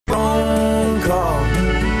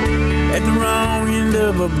at the wrong end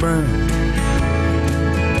of a burn.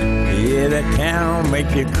 Yeah, that town will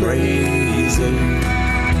make you crazy,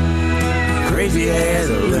 crazy as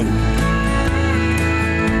a lemon.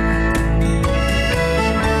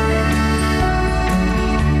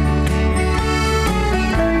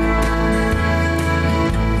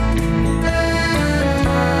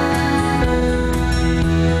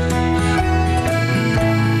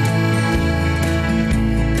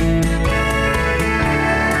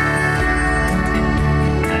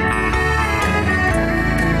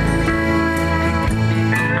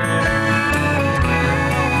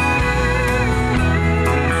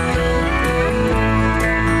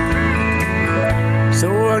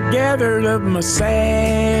 Gathered up my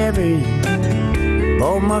savvy,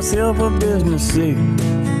 bought myself a business suit.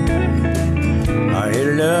 I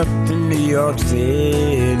headed up to New York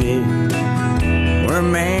City, where a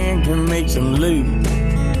man can make some loot.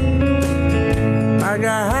 I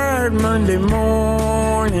got hired Monday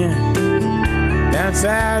morning, down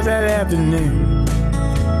south that afternoon,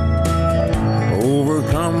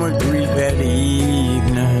 overcome with grief that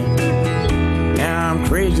evening. Now I'm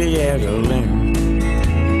crazy as a lemon.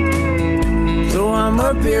 So I'm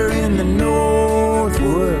up there in the North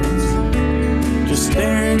Woods, just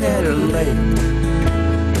staring at a lake,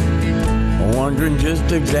 wondering just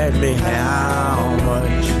exactly how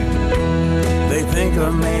much they think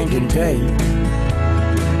a man can take.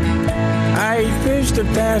 I eat fish to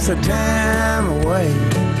pass the time away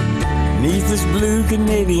beneath this blue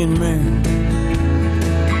Canadian moon.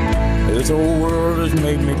 This whole world has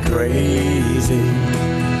made me crazy,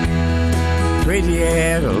 crazy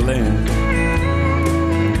as a lemon.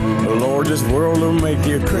 Lord, this world will make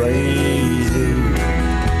you crazy,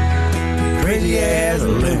 crazy as a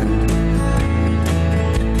lemon.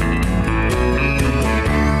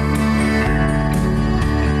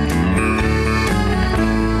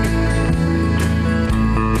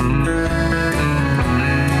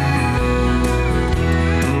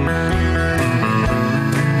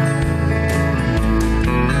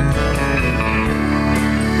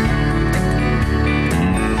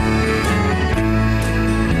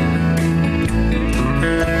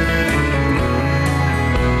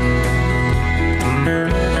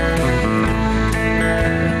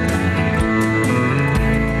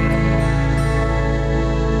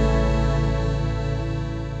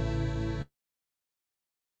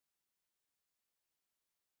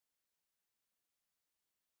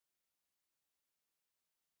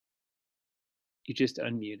 You just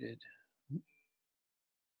unmuted.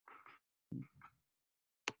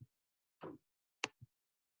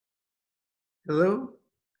 Hello?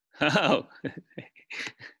 Oh,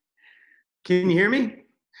 Can you hear me?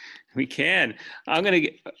 we can. I'm going to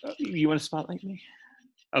get, you want to spotlight me?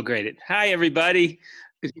 Oh, great. Hi, everybody.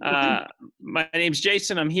 My name's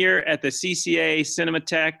Jason. I'm here at the CCA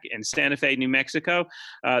Cinematheque in Santa Fe, New Mexico.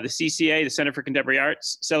 The CCA, the Center for Contemporary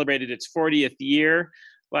Arts, celebrated its 40th year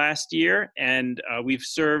last year, and we've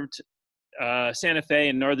served Santa Fe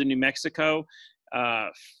and northern New Mexico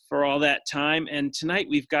for all that time. And tonight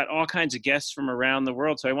we've got all kinds of guests from around the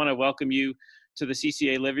world. So I want to welcome you to the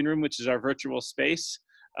CCA Living Room, which is our virtual space.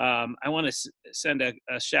 I want to send a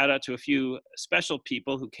shout out to a few special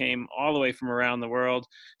people who came all the way from around the world.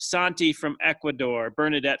 Santi from Ecuador,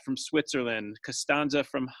 Bernadette from Switzerland, Costanza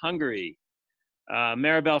from Hungary,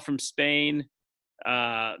 Maribel from Spain,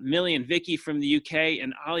 Millie and Vicky from the UK,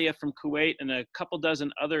 and Alia from Kuwait, and a couple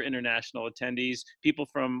dozen other international attendees, people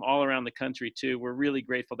from all around the country too. We're really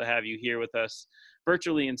grateful to have you here with us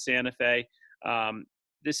virtually in Santa Fe.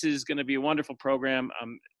 This is going to be a wonderful program.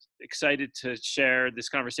 I'm excited to share this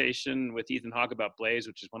conversation with Ethan Hawke about Blaze,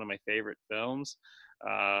 which is one of my favorite films.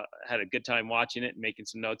 Had a good time watching it and making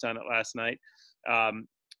some notes on it last night.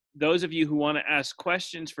 Those of you who want to ask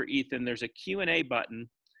questions for Ethan, there's a Q&A button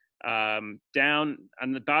down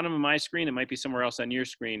on the bottom of my screen. It might be somewhere else on your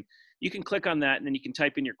screen. You can click on that and then you can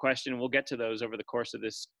type in your question, and we'll get to those over the course of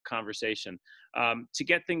this conversation. To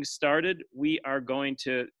get things started, we are going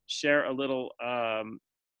to share a little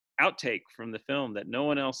outtake from the film that no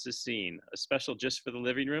one else has seen, a special just for the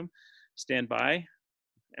living room. Stand by,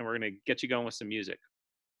 and we're going to get you going with some music.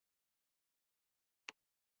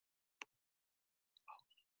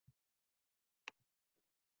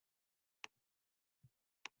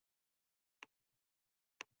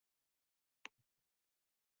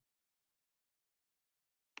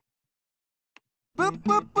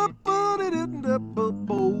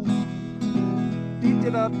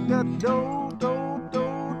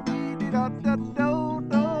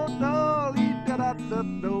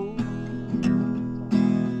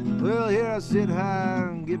 Well, here I sit high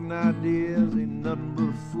and getting ideas. Ain't nothing but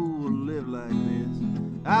a fool to live like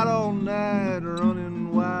this. out all night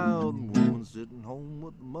running wild, and woman sitting home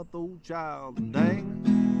with a month-old child.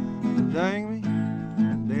 And dang me,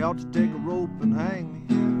 they ought to take a rope and hang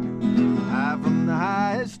me high from the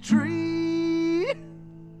highest tree.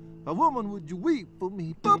 A woman, would you weep for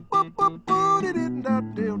me?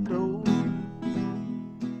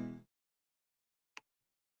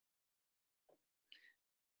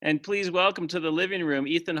 And please welcome to the living room,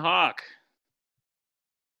 Ethan Hawke.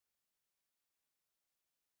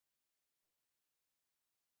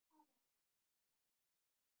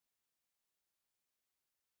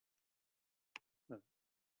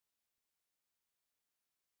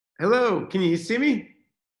 Hello, can you see me?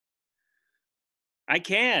 I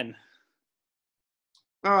can.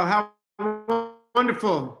 Oh, how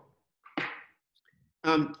wonderful.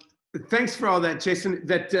 Thanks for all that, Jason.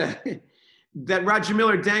 That Roger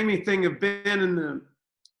Miller dang me thing of Ben in the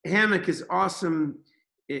hammock is awesome.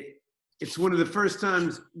 It's one of the first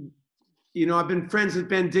times, you know, I've been friends with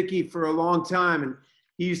Ben Dickey for a long time, and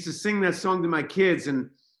he used to sing that song to my kids.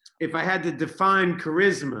 And if I had to define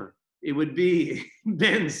charisma, it would be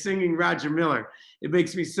Ben singing Roger Miller. It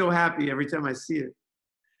makes me so happy every time I see it.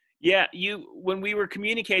 Yeah, when we were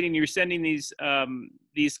communicating, you were sending these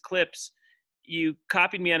clips. You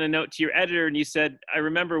copied me on a note to your editor, and you said, "I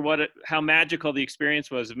remember how magical the experience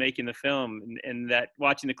was of making the film, and that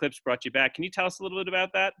watching the clips brought you back." Can you tell us a little bit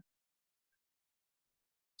about that?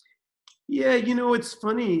 Yeah, you know, it's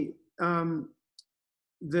funny.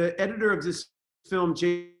 The editor of this film,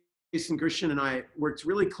 Jason Gershon, and I worked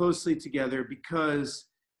really closely together because,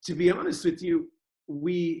 to be honest with you,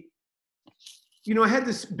 I had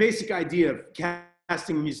this basic idea of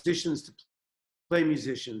casting musicians to play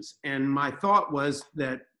musicians. And my thought was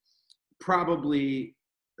that probably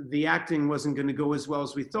the acting wasn't going to go as well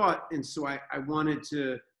as we thought. And so I wanted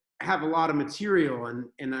to have a lot of material,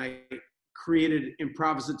 and I created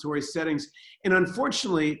improvisatory settings. And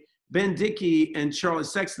unfortunately, Ben Dickey and Charlie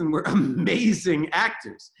Sexton were amazing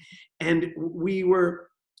actors. And we were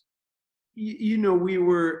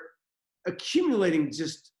accumulating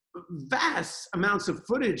just vast amounts of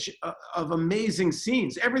footage of amazing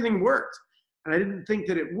scenes. Everything worked, and I didn't think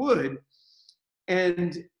that it would.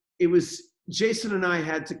 And it was Jason and I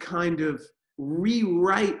had to kind of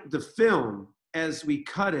rewrite the film as we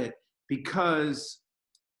cut it because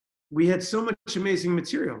we had so much amazing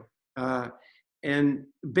material. And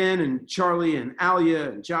Ben and Charlie and Alia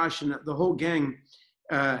and Josh and the whole gang.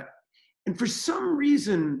 And for some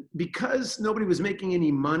reason, because nobody was making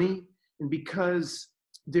any money, and because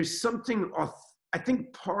there's something, I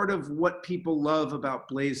think part of what people love about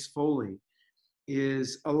Blaze Foley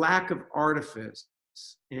is a lack of artifice.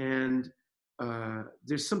 And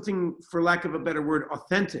there's something, for lack of a better word,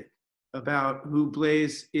 authentic about who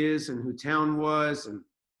Blaze is and who Town was.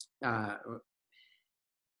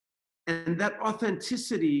 And that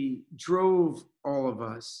authenticity drove all of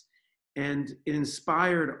us, and it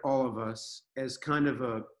inspired all of us as kind of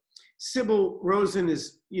a, Sybil Rosen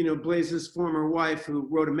is, Blaze's former wife, who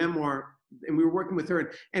wrote a memoir, and we were working with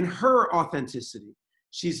her, and her authenticity.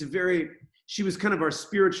 She was kind of our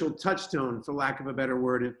spiritual touchstone, for lack of a better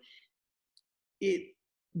word. And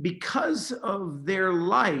because of their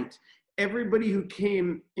light, everybody who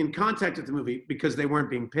came in contact with the movie, because they weren't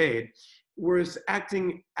being paid, was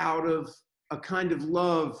acting out of a kind of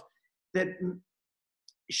love that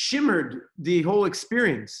shimmered the whole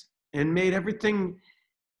experience and made everything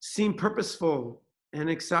seem purposeful and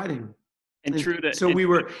exciting. And true to, so we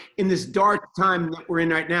were in this dark time that we're in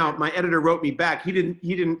right now. My editor wrote me back. He didn't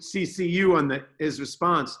CC you on his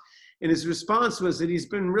response. And his response was that he's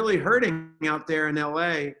been really hurting out there in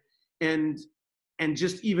LA, and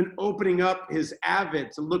just even opening up his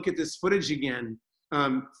Avid to look at this footage again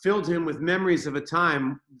filled him with memories of a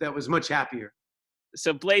time that was much happier.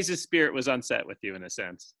 So Blaze's spirit was on set with you, in a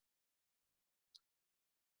sense.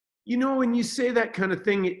 When you say that kind of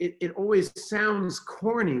thing, it always sounds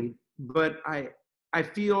corny, but I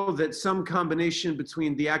feel that some combination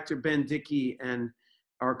between the actor Ben Dickey and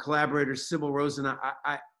our collaborator Sybil Rosen,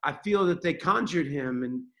 I feel that they conjured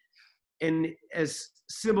him. And as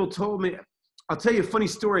Sybil told me, I'll tell you a funny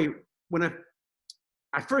story. When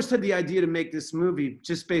I first had the idea to make this movie,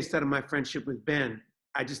 just based out of my friendship with Ben,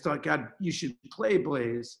 I just thought, God, you should play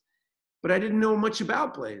Blaze. But I didn't know much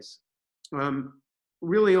about Blaze.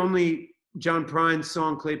 Really only John Prine's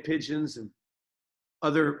song, Clay Pigeons, and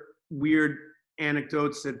other weird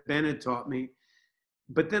anecdotes that Ben had taught me.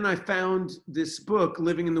 But then I found this book,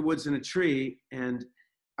 Living in the Woods in a Tree, and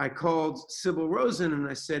I called Sybil Rosen and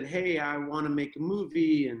I said, hey, I want to make a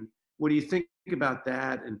movie, and what do you think about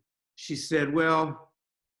that? And she said, well,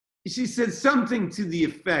 she said something to the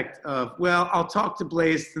effect of, well, I'll talk to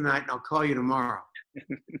Blaze tonight and I'll call you tomorrow.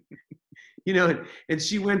 You know, and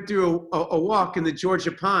she went through a walk in the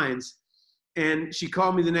Georgia Pines, and she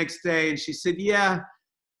called me the next day and she said, yeah,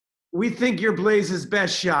 we think you're Blaze's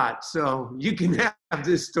best shot, so you can have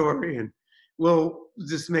this story and we'll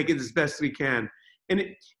just make it as best we can.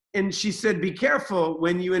 And she said, be careful,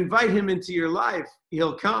 when you invite him into your life,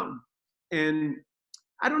 he'll come. And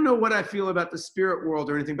I don't know what I feel about the spirit world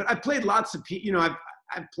or anything, but I played lots of people, you know,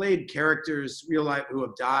 I've played characters, real life, who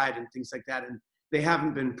have died and things like that, and they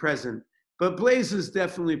haven't been present. But Blaze is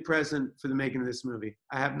definitely present for the making of this movie.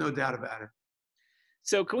 I have no doubt about it.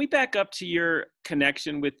 So can we back up to your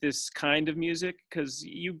connection with this kind of music? Because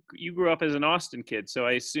you grew up as an Austin kid, so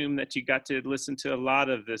I assume that you got to listen to a lot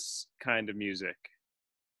of this kind of music.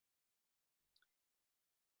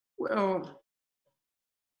 Well,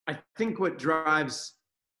 I think what drives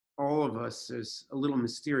all of us is a little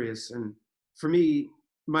mysterious. And for me,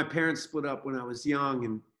 my parents split up when I was young,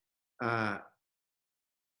 and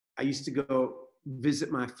I used to go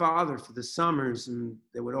visit my father for the summers, and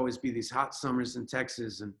there would always be these hot summers in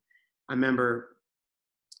Texas. And I remember,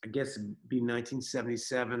 I guess it'd be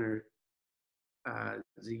 1977 or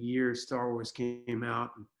the year Star Wars came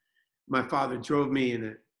out. And my father drove me in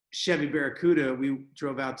a Chevy Barracuda. We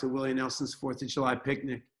drove out to Willie Nelson's 4th of July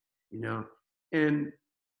picnic, you know, and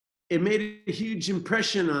it made a huge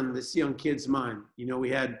impression on this young kid's mind. You know, we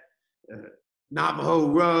had Navajo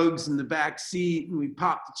rugs in the back seat, and we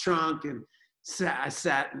popped the trunk, and I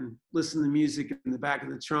sat and listened to music in the back of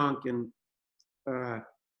the trunk. And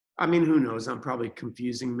I mean, who knows? I'm probably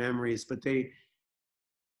confusing memories, but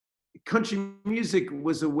country music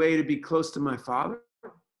was a way to be close to my father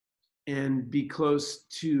and be close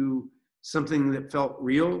to something that felt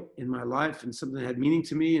real in my life and something that had meaning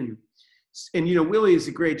to me. And you know, Willie is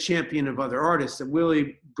a great champion of other artists. And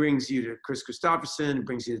Willie brings you to Chris Christopherson, he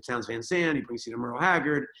brings you to Townes Van Zandt, he brings you to Merle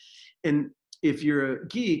Haggard. And if you're a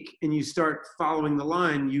geek and you start following the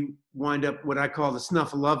line, you wind up what I call the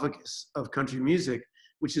snuffleupagus of country music,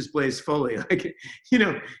 which is Blaze Foley. Like, you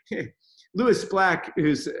know, Lewis Black,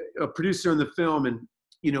 who's a producer on the film and,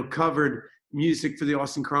 you know, covered music for the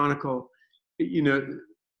Austin Chronicle, you know,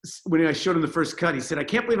 when I showed him the first cut, he said, I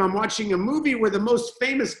can't believe I'm watching a movie where the most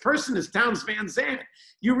famous person is Townes Van Zandt.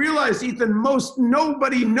 You realize, Ethan,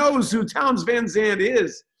 nobody knows who Townes Van Zandt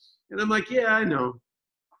is. And I'm like, yeah, I know.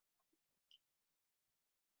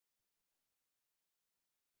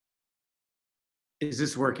 Is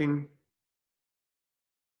this working?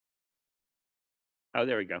 Oh,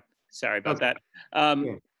 there we go. Sorry about Okay. that.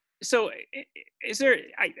 Yeah. So is there,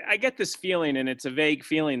 I get this feeling, and it's a vague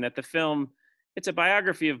feeling, that the film, it's a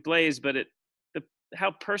biography of Blaze, but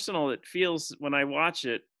how personal it feels when I watch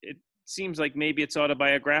it, it seems like maybe it's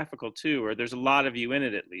autobiographical too, or there's a lot of you in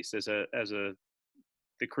it, at least as the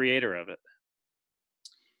creator of it.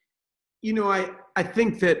 You know, I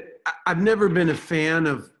think that I've never been a fan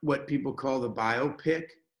of what people call the biopic.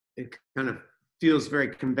 It kind of feels very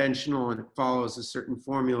conventional and it follows a certain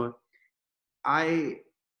formula. I,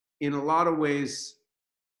 in a lot of ways,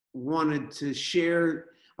 wanted to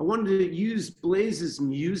use Blaze's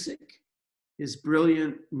music, his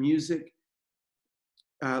brilliant music,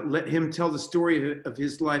 let him tell the story of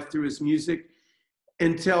his life through his music,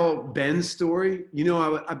 and tell Ben's story. You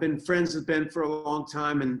know, I've been friends with Ben for a long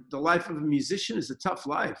time, and the life of a musician is a tough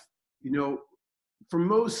life. You know, for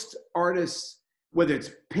most artists, whether it's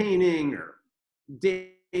painting or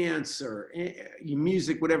dance or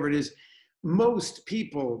music, whatever it is, most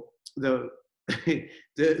people, the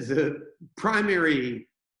primary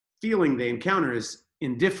feeling they encounter is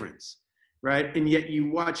indifference, right? And yet you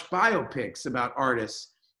watch biopics about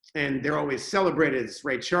artists, and they're always celebrated. It's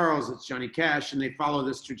Ray Charles, it's Johnny Cash, and they follow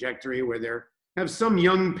this trajectory where they have some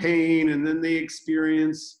young pain, and then they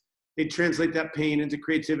translate that pain into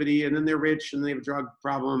creativity, and then they're rich, and they have a drug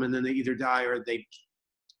problem, and then they either die or they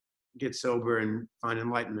get sober and find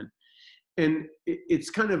enlightenment. And it's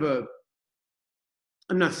kind of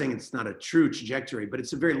I'm not saying it's not a true trajectory, but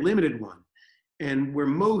it's a very limited one. And where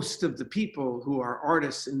most of the people who are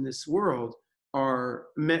artists in this world are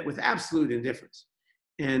met with absolute indifference.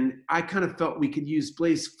 And I kind of felt we could use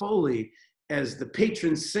Blaze Foley as the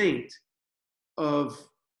patron saint of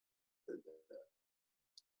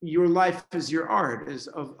your life as your art,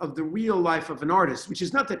 of the real life of an artist, which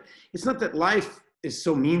is it's not that life is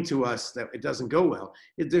so mean to us that it doesn't go well.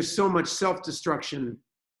 There's so much self-destruction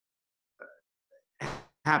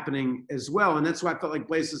happening as well. And that's why I felt like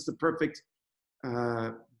Blaze is the perfect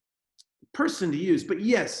person to use. But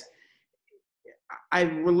yes, I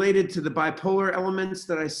related to the bipolar elements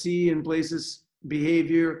that I see in Blaze's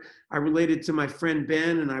behavior. I related to my friend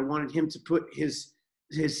Ben, and I wanted him to put his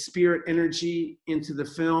spirit energy into the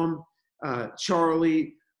film.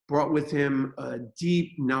 Charlie brought with him a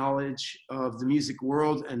deep knowledge of the music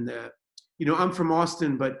world, and I'm from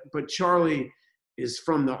Austin, but Charlie is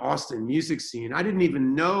from the Austin music scene. I didn't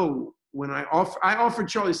even know when I offered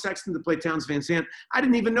Charlie Sexton to play Townes Van Zandt. I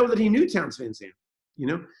didn't even know that he knew Townes Van Zandt.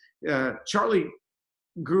 Charlie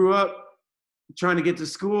grew up trying to get to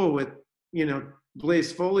school with,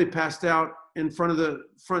 Blaze Foley passed out in front of the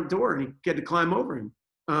front door, and he had to climb over him.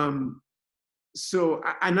 And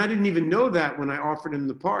I didn't even know that when I offered him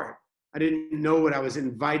the part. I didn't know what I was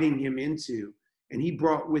inviting him into. And he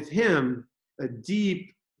brought with him a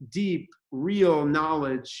deep, deep, real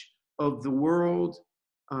knowledge of the world,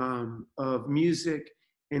 of music.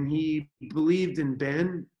 And he believed in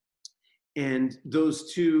Ben. And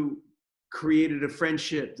those two created a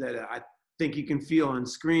friendship that I think you can feel on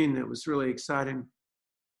screen that was really exciting.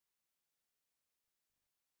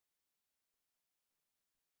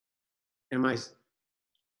 Am I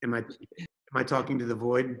talking to the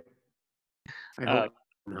void? I hope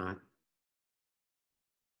not.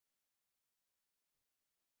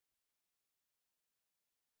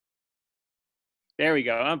 There we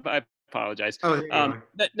go. I apologize. Oh, there you are.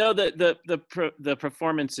 No, the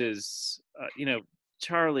performances.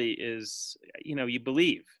 Charlie is. You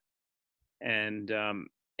believe, and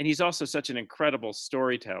he's also such an incredible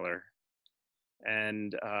storyteller,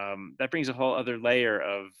 and that brings a whole other layer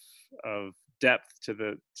of depth to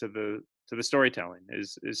the storytelling.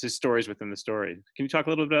 Is his stories within the story? Can you talk a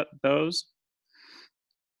little bit about those?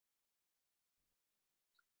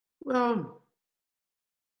 Well,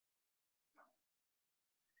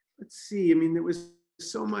 let's see. I mean, there was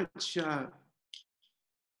so much.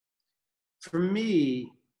 For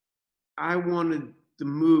me, I wanted the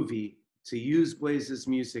movie to use Blaze's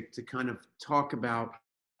music to kind of talk about,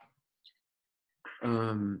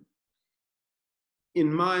 in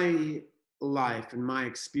my life, in my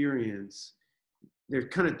experience, there's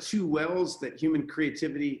kind of two wells that human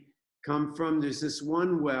creativity come from. There's this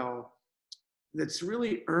one well that's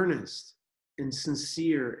really earnest and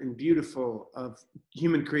sincere and beautiful of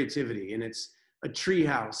human creativity. And it's a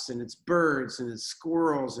treehouse, and it's birds, and it's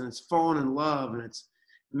squirrels, and it's falling in love, and it's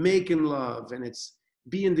making love, and it's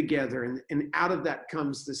being together. And out of that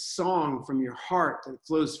comes this song from your heart that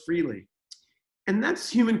flows freely. And that's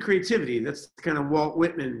human creativity. That's kind of Walt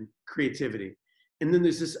Whitman creativity. And then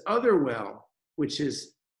there's this other well, which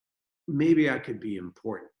is, maybe I could be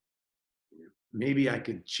important. Maybe I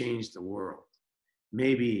could change the world.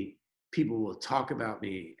 Maybe people will talk about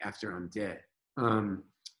me after I'm dead.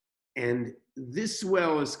 And this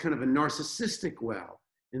well is kind of a narcissistic well.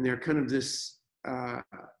 And they're kind of this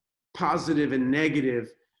positive and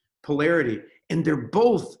negative polarity. And they're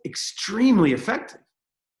both extremely effective.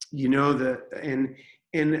 And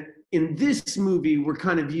in this movie, we're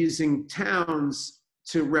kind of using Townes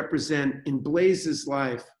to represent, in Blaze's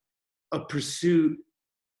life, a pursuit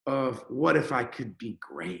of, what if I could be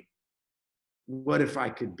great? What if I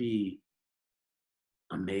could be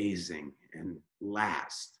amazing and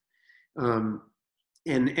last? And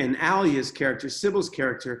Alia's character, Sybil's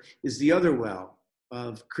character, is the other well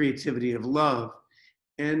of creativity, of love.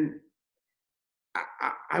 And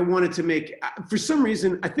I wanted to make, for some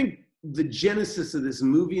reason, I think the genesis of this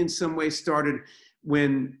movie in some way started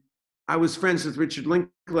when I was friends with Richard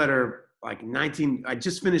Linklater, I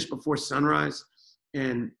just finished Before Sunrise,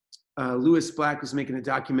 and Lewis Black was making a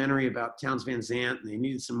documentary about Townes Van Zandt, and they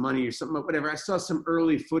needed some money or something, whatever. I saw some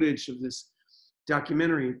early footage of this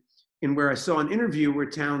documentary, in where I saw an interview where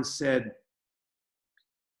Townes said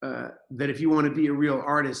that if you want to be a real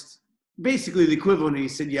artist, basically the equivalent, he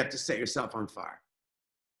said, you have to set yourself on fire.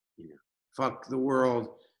 Fuck the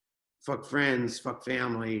world, fuck friends, fuck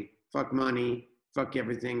family, fuck money, fuck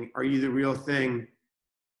everything. Are you the real thing?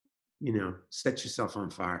 Set yourself on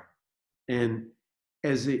fire. And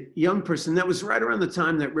as a young person, that was right around the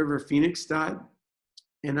time that River Phoenix died.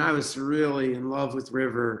 And I was really in love with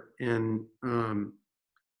River, and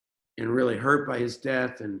really hurt by his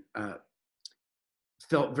death, and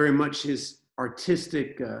felt very much his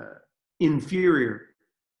artistic inferior.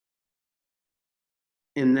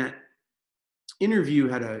 And that interview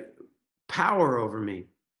had a power over me.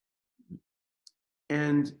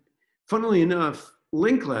 And funnily enough,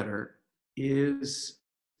 Linklater is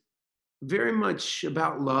very much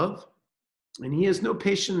about love, and he has no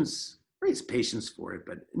patience, or he has patience for it,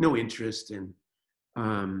 but no interest in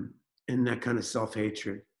that kind of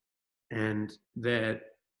self-hatred. And that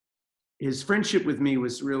his friendship with me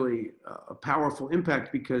was really a powerful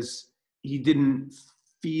impact, because he didn't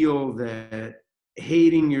feel that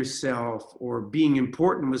hating yourself or being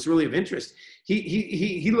important was really of interest.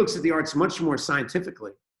 He looks at the arts much more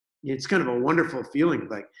scientifically. It's kind of a wonderful feeling,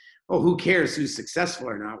 like, oh, who cares who's successful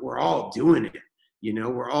or not? We're all doing it. You know,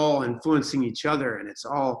 we're all influencing each other, and it's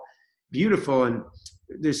all beautiful. And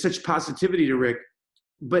there's such positivity to Rick.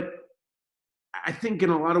 But I think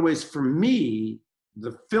in a lot of ways, for me,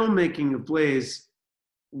 the filmmaking of Blaze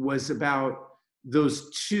was about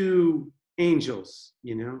those two angels,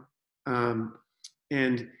 you know?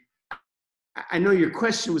 And I know your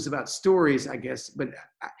question was about stories, I guess, but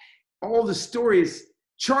all the stories,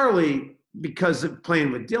 Charlie, because of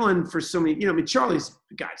playing with Dylan for so many, you know, I mean, Charlie's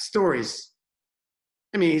got stories.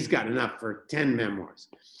 I mean, he's got enough for 10 memoirs.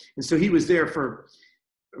 And so he was there for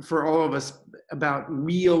all of us about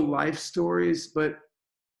real life stories, but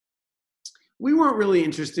we weren't really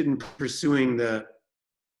interested in pursuing the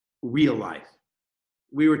real life.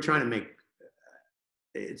 We were trying to make,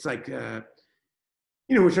 it's like,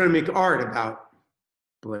 you know, we're trying to make art about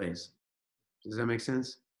Blaze. Does that make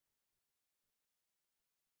sense?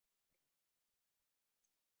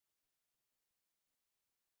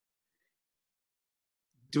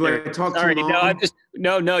 Do I talk Sorry, too long? no, I'm just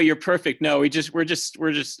no. You're perfect. No, we're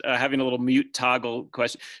just having a little mute toggle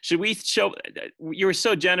question. Should we show? You were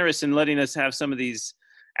so generous in letting us have some of these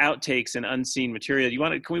outtakes and unseen material.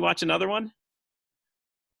 Can we watch another one?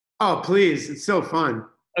 Oh, please! It's so fun.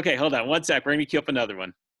 Okay, hold on one sec. We're gonna queue up another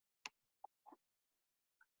one.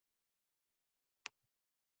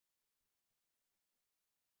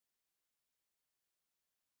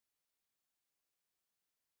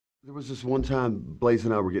 There was this one time Blaze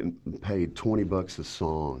and I were getting paid $20 a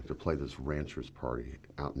song to play this rancher's party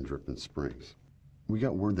out in Dripping Springs. We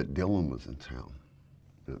got word that Dylan was in town.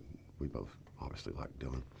 We both obviously liked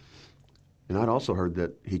Dylan. And I'd also heard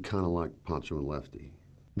that he kind of liked Pancho and Lefty.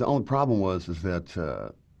 The only problem was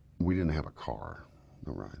that we didn't have a car,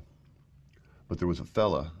 no ride. But there was a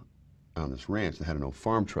fella on this ranch that had an old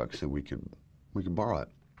farm truck, so we could borrow it.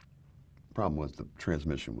 Problem was the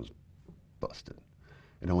transmission was busted.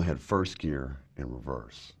 It only had first gear and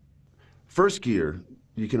reverse. First gear,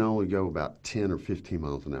 you can only go about 10 or 15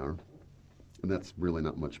 miles an hour, and that's really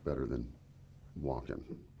not much better than walking.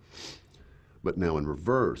 But now in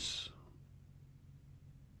reverse,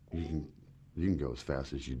 you can go as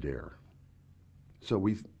fast as you dare. So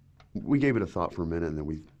we gave it a thought for a minute, and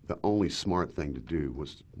then the only smart thing to do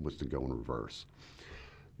was to go in reverse.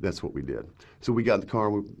 That's what we did. So we got in the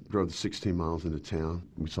car, we drove the 16 miles into town.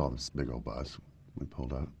 We saw this big old bus. We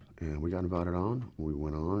pulled up, and we got invited on. We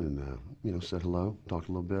went on and, you know, said hello, talked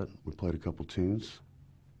a little bit. We played a couple tunes,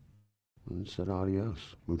 and said adios.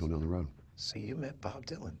 Moved on down the road. So you met Bob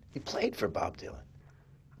Dylan. You played for Bob Dylan.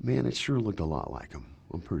 Man, it sure looked a lot like him.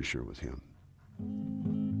 I'm pretty sure it was him.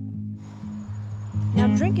 Now,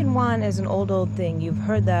 drinking wine is an old thing. You've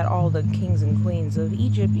heard that all the kings and queens of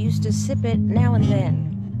Egypt used to sip it now and then.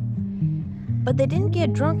 But they didn't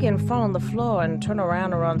get drunk and fall on the floor and turn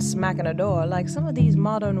around or run smacking a door like some of these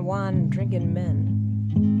modern wine-drinking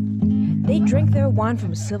men. They drink their wine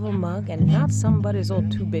from a silver mug and not somebody's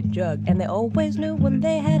old two-bit jug, and they always knew when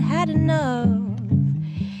they had had enough.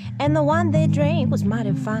 And the wine they drank was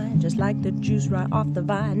mighty fine, just like the juice right off the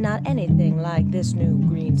vine, not anything like this new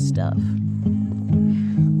green stuff.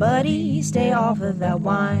 Buddy, stay off of that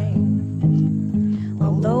wine,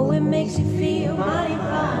 although it makes you feel mighty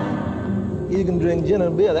fine. You can drink gin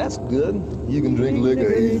and beer, that's good. You can drink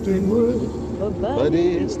liquor, aged in wood.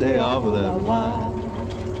 Buddy, stay off of that wine.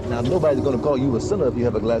 Now, nobody's going to call you a sinner if you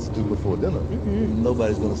have a glass or two before dinner. Mm-hmm.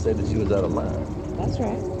 Nobody's going to say that you was out of line. That's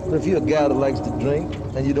right. But if you're a guy that likes to drink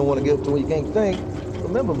and you don't want to get to where you can't think,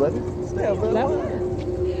 remember, buddy, stay off of that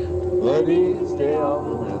wine. Buddy, stay off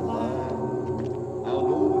of that wine. I'll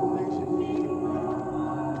know what makes you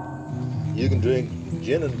feel. You can drink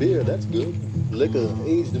gin and beer, that's good. Liquor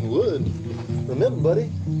aged in wood. Remember,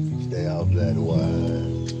 buddy, stay off that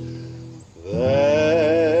wine.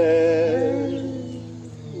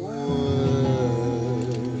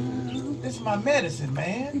 This is my medicine,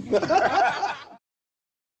 man.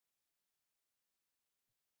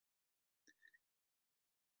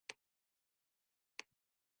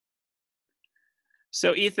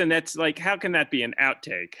 So Ethan, that's like, how can that be an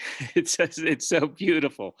outtake? It's so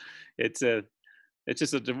beautiful. It's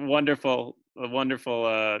just a wonderful,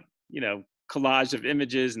 you know, collage of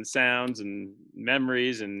images and sounds and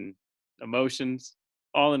memories and emotions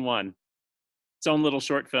all in one. Its own little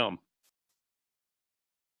short film.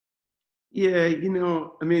 Yeah, you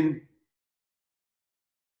know, I mean,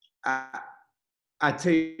 I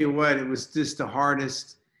tell you what, it was just the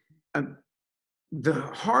hardest. The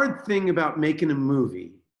hard thing about making a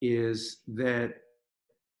movie is that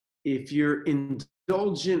if you're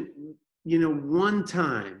indulgent, you know, one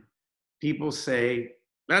time, people say,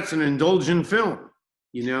 that's an indulgent film,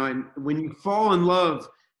 you know, and when you fall in love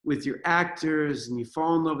with your actors and you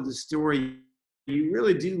fall in love with the story, you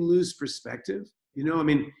really do lose perspective. You know, I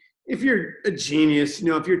mean, if you're a genius, you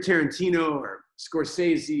know, if you're Tarantino or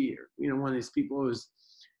Scorsese or, you know, one of these people who's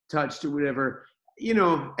touched or whatever, you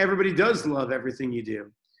know, everybody does love everything you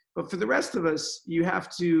do. But for the rest of us, you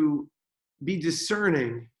have to be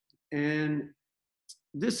discerning. And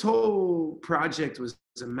this whole project was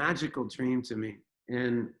a magical dream to me.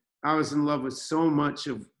 And I was in love with so much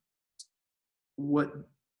of what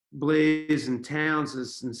Blaze and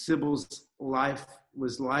Towns' and Sybil's life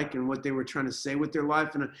was like and what they were trying to say with their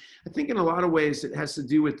life. And I think in a lot of ways it has to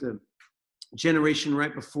do with the generation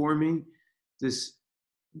right before me, this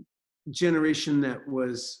generation that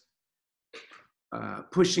was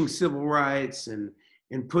pushing civil rights and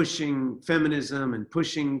pushing feminism and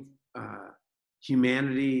pushing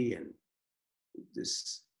humanity, and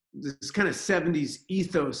this kind of 70s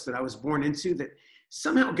ethos that I was born into that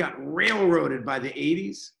somehow got railroaded by the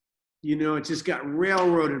 80s. You know, it just got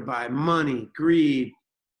railroaded by money, greed.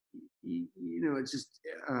 You know, it just,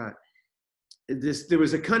 there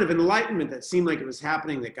was a kind of enlightenment that seemed like it was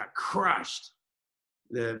happening that got crushed.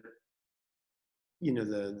 The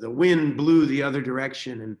wind blew the other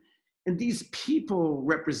direction. And these people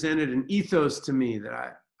represented an ethos to me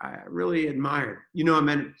that I really admired. You know, I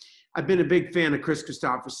mean, I've been a big fan of Chris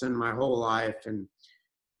Christopherson my whole life. And,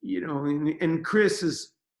 you know, and Chris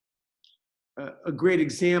is a great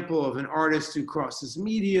example of an artist who crosses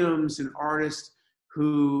mediums, an artist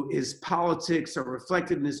who his politics are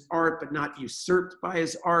reflected in his art, but not usurped by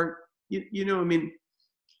his art. You know, I mean,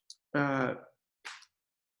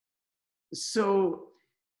 so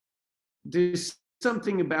there's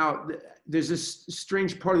something about, there's this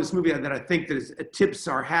strange part of this movie that I think that is, tips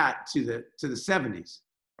our hat to the 70s.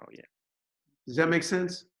 Oh yeah. Does that make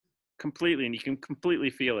sense? Completely, and you can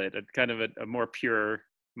completely feel it. A kind of a more pure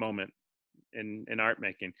moment in art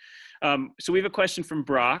making. So we have a question from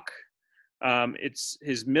Brock. It's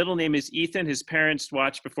his middle name is Ethan. His parents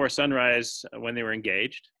watched Before Sunrise when they were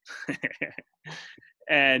engaged,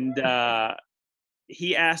 and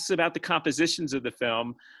he asks about the compositions of the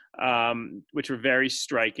film, which were very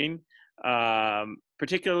striking.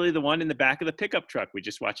 Particularly the one in the back of the pickup truck we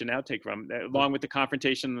just watched an outtake from, along with the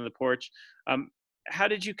confrontation on the porch. How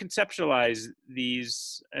did you conceptualize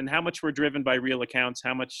these, and how much were driven by real accounts?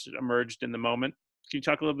 How much emerged in the moment? Can you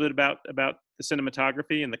talk a little bit about the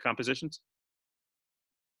cinematography and the compositions?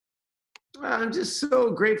 I'm just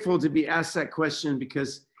so grateful to be asked that question,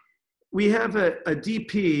 because we have a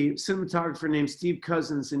DP, cinematographer named Steve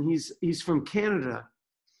Cousins, and he's from Canada.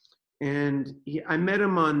 And I met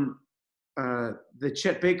him on the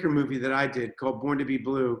Chet Baker movie that I did called Born to Be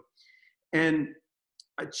Blue. And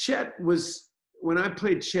Chet was, when I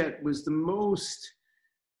played Chet, was the most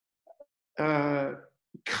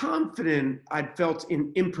confident I'd felt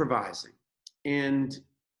in improvising. And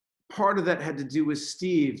part of that had to do with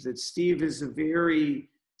Steve, that Steve is a very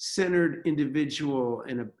centered individual,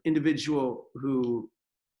 and an individual who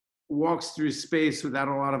walks through space without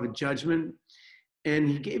a lot of a judgment. And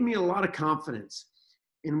he gave me a lot of confidence.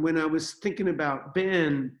 And when I was thinking about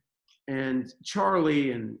Ben and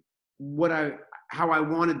Charlie and how I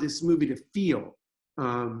wanted this movie to feel,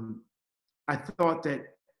 I thought that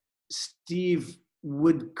Steve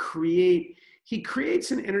would he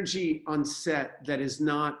creates an energy on set that is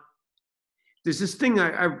not, there's this thing,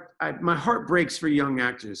 my heart breaks for young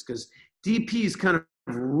actors, because DPs kind of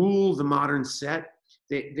rule the modern set.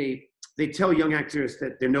 They tell young actors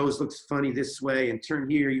that their nose looks funny this way, and turn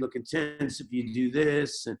here, you look intense if you do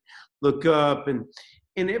this, and look up, and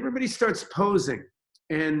everybody starts posing.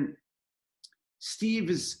 And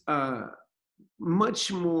Steve is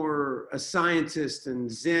much more a scientist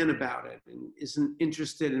and zen about it, and isn't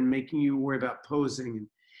interested in making you worry about posing,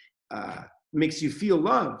 and makes you feel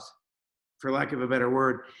loved, for lack of a better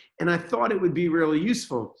word. And I thought it would be really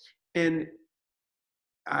useful. And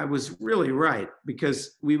I was really right,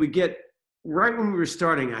 because we would get, right when we were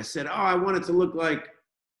starting, I said, oh, I want it to look like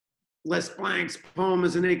Les Blank's Poem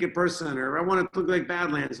as a Naked Person, or I want it to look like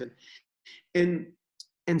Badlands. And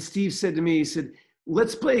Steve said to me, he said,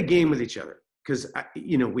 let's play a game with each other. Because,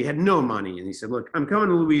 we had no money. And he said, look, I'm coming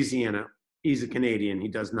to Louisiana. He's a Canadian. He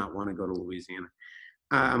does not want to go to Louisiana.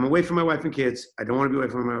 I'm away from my wife and kids. I don't want to be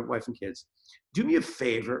away from my wife and kids. Do me a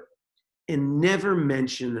favor and never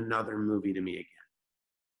mention another movie to me again.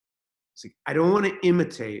 It's like, I don't want to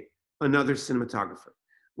imitate another cinematographer.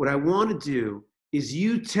 What I want to do is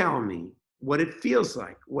you tell me what it feels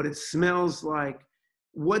like, what it smells like,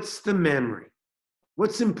 what's the memory,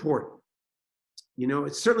 what's important? You know,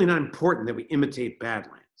 it's certainly not important that we imitate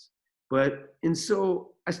Badlands. And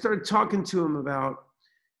so I started talking to him about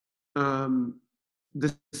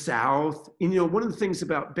the South. And, you know, one of the things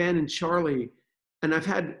about Ben and Charlie, and I've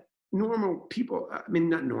had normal people, I mean,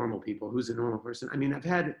 not normal people, who's a normal person? I mean, I've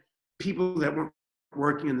had people that weren't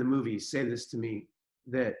working in the movie say this to me,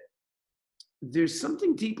 that there's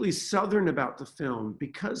something deeply Southern about the film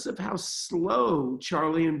because of how slow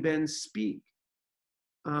Charlie and Ben speak.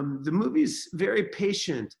 The movie's very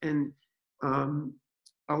patient, and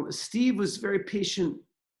Steve was very patient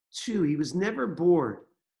too. He was never bored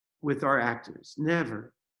with our actors,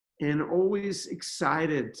 never, and always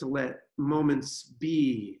excited to let moments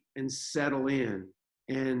be and settle in,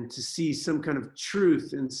 and to see some kind of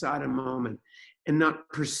truth inside a moment and not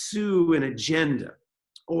pursue an agenda.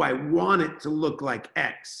 Oh, I want it to look like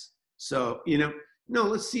X. So, you know, no,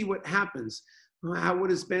 let's see what happens. What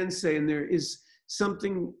does Ben say? And there is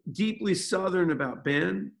something deeply Southern about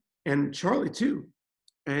Ben and Charlie too.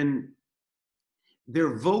 And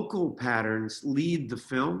their vocal patterns lead the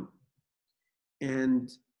film. And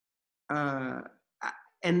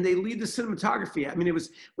they lead the cinematography. I mean,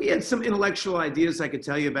 we had some intellectual ideas I could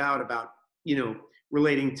tell you about, you know,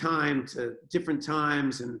 relating time to different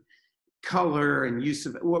times and color and use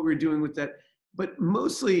of what we're doing with that. But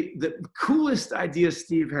mostly the coolest idea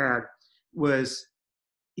Steve had was,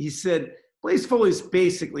 he said, Blaze Foley's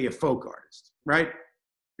basically a folk artist, right?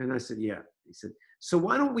 And I said, yeah. He said, so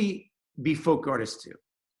why don't we be folk artists too?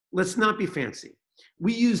 Let's not be fancy.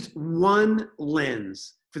 We used one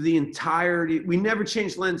lens for the entirety. We never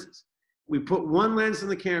changed lenses. We put one lens on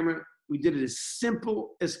the camera. We did it as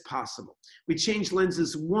simple as possible. We changed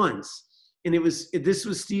lenses once. And this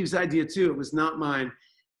was Steve's idea too. It was not mine,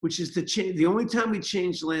 which is to change. The only time we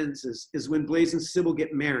change lenses is when Blaze and Sybil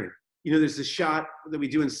get married. You know, there's a shot that we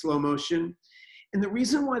do in slow motion. And the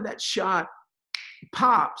reason why that shot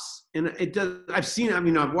pops, and it does, I've seen, I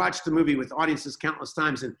mean, I've watched the movie with audiences countless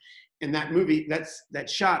times, and that movie, that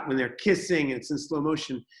shot when they're kissing and it's in slow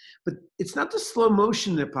motion, but it's not the slow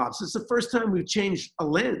motion that pops. It's the first time we've changed a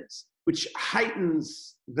lens, which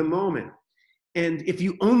heightens the moment. And if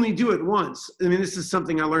you only do it once, I mean, this is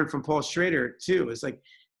something I learned from Paul Schrader too. It's like,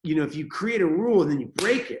 you know, if you create a rule and then you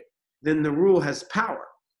break it, then the rule has power.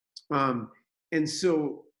 And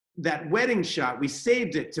so that wedding shot, we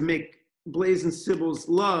saved it to make Blaze and Sybil's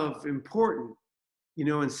love important, you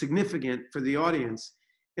know, and significant for the audience.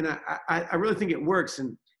 And I really think it works.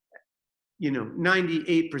 And, you know,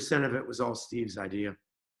 98% of it was all Steve's idea.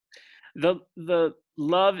 The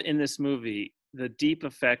love in this movie, the deep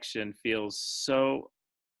affection, feels so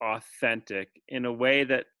authentic in a way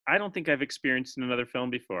that I don't think I've experienced in another film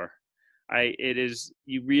before.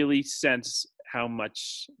 You really sense how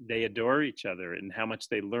much they adore each other and how much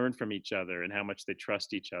they learn from each other and how much they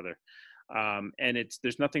trust each other. And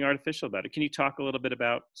there's nothing artificial about it. Can you talk a little bit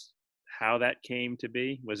about how that came to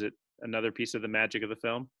be? Was it another piece of the magic of the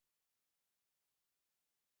film?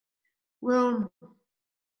 Well,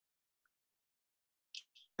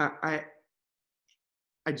 I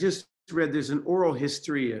just read, there's an oral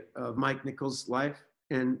history of Mike Nichols' life,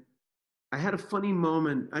 and I had a funny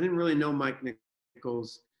moment. I didn't really know Mike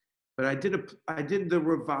Nichols, but I did the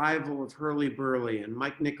revival of Hurly Burly, and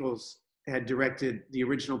Mike Nichols had directed the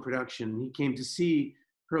original production. He came to see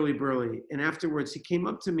Hurly Burly, and afterwards he came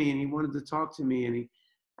up to me and he wanted to talk to me, and he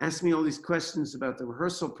asked me all these questions about the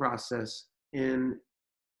rehearsal process. And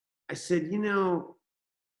I said, you know,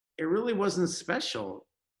 it really wasn't special.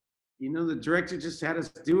 You know, the director just had us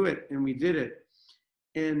do it and we did it.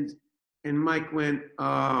 And Mike went,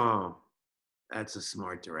 oh, that's a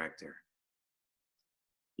smart director.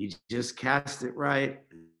 You just cast it right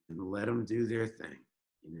and let them do their thing,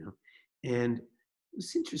 you know? And it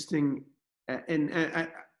was interesting. And I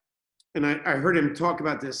heard him talk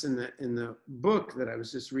about this in the book that I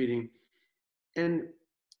was just reading. And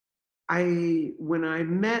when I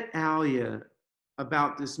met Alia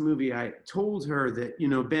about this movie, I told her that, you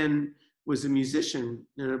know, Ben was a musician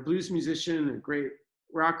and a blues musician, a great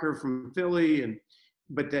rocker from Philly,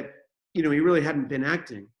 but that, you know, he really hadn't been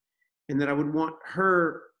acting, and that I would want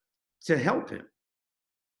her to help him.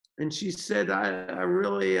 And she said, I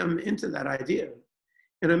really am into that idea.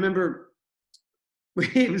 And I remember,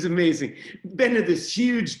 it was amazing. Ben had this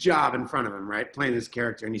huge job in front of him, right, playing this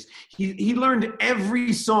character, and he learned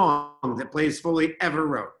every song that Blaze Foley ever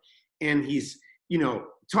wrote, and he's, you know,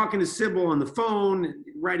 talking to Sybil on the phone,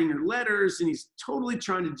 writing her letters, and he's totally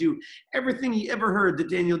trying to do everything he ever heard that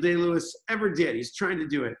Daniel Day-Lewis ever did. He's trying to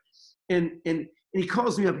do it, and he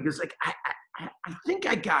calls me up. He goes like, I think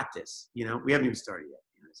I got this. You know, we haven't even started yet.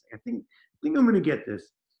 You know, I think I'm going to get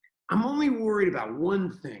this. I'm only worried about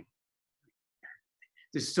one thing.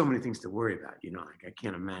 There's so many things to worry about, you know, like I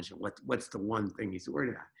can't imagine what's the one thing he's worried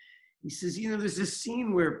about. He says, you know, there's this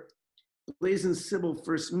scene where Blaze and Sybil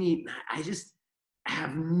first meet. And I just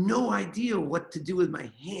have no idea what to do with my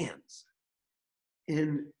hands.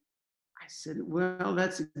 And I said, well,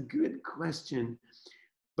 that's a good question.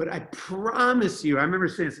 But I promise you, I remember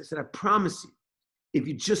saying this, I said, I promise you, if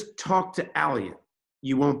you just talk to Alia,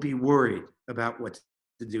 you won't be worried about what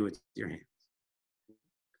to do with your hands.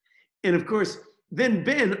 And of course, then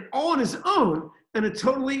Ben, all on his own, and a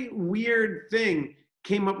totally weird thing,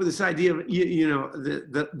 came up with this idea of, you know,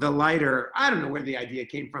 the lighter. I don't know where the idea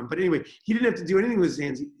came from, but anyway, he didn't have to do anything with his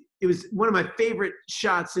hands. It was one of my favorite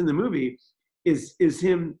shots in the movie is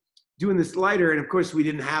him doing this lighter. And of course, we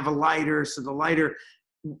didn't have a lighter, so the lighter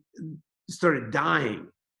started dying,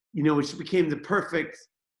 you know, which became the perfect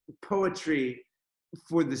poetry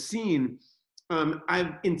for the scene.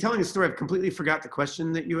 In telling a story, I've completely forgot the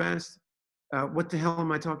question that you asked. What the hell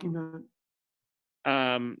am I talking about?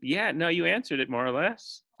 Yeah, no, you answered it more or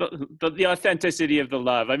less. The authenticity of the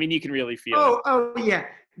love. I mean, you can really feel it. Oh, yeah.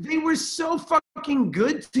 They were so fucking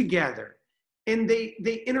good together. And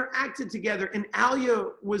they interacted together. And Alia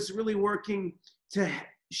was really working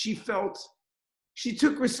she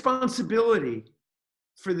took responsibility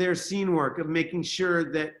for their scene work of making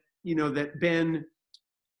sure that, you know, that Ben,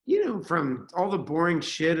 you know, from all the boring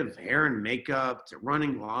shit of hair and makeup to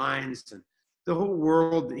running lines and the whole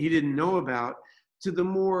world that he didn't know about, to the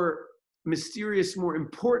more mysterious, more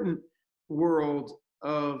important world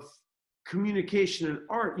of communication and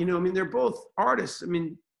art. You know, I mean, they're both artists. I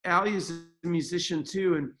mean, Alia's a musician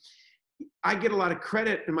too. And I get a lot of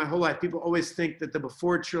credit in my whole life. People always think that the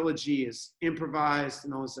Before trilogy is improvised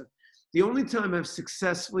and all this stuff. The only time I've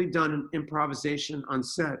successfully done an improvisation on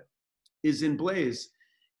set is in Blaze.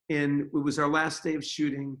 And it was our last day of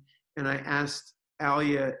shooting. And I asked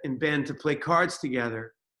Alia and Ben to play cards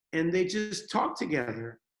together. And they just talked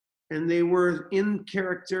together. And they were in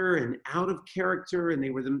character and out of character. And they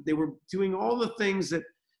were doing all the things that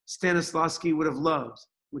Stanislavski would have loved,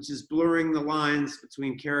 which is blurring the lines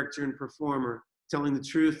between character and performer, telling the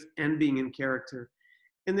truth and being in character.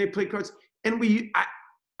 And they played cards. And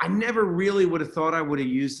I never really would have thought I would have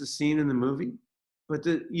used the scene in the movie. But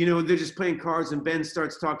you know, they're just playing cards, and Ben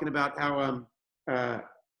starts talking about how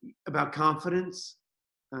about confidence.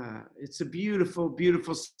 It's a beautiful,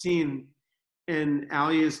 beautiful scene, and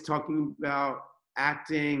Alia is talking about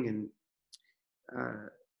acting, and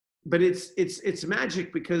but it's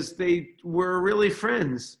magic because they were really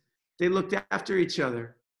friends. They looked after each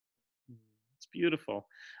other. It's beautiful.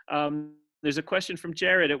 There's a question from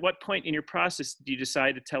Jared. At what point in your process do you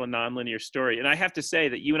decide to tell a nonlinear story? And I have to say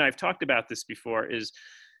that you and I have talked about this before, is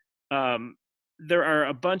there are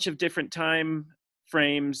a bunch of different time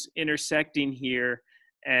frames intersecting here.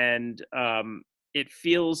 And it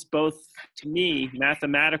feels both, to me,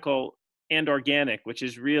 mathematical and organic, which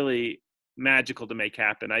is really magical to make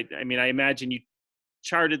happen. I mean, I imagine you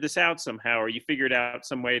charted this out somehow, or you figured out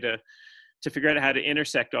some way to figure out how to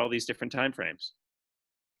intersect all these different time frames.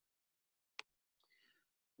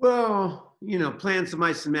 Well, you know, plans of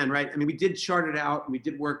mice and men, right? I mean, we did chart it out and we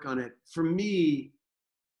did work on it. For me,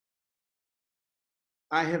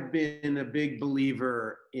 I have been a big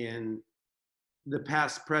believer in the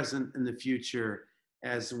past, present, and the future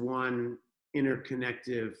as one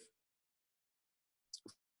interconnective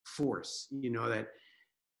force. You know, that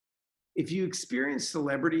if you experience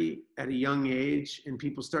celebrity at a young age and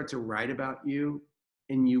people start to write about you,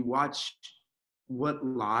 and you watch what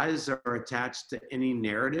lies are attached to any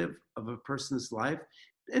narrative of a person's life,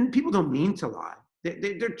 and people don't mean to lie.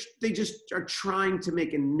 They just are trying to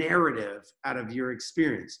make a narrative out of your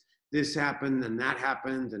experience. This happened and that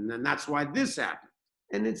happened, and then that's why this happened.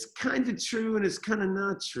 And it's kind of true and it's kind of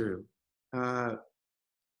not true.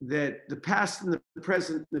 That the past and the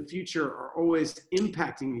present and the future are always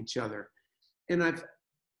impacting each other. And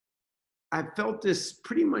I've felt this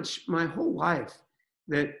pretty much my whole life,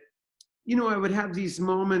 that, you know, I would have these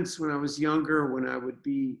moments when I was younger when I would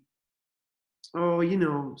be, oh, you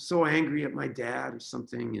know, so angry at my dad or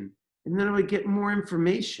something. And then I would get more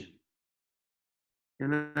information.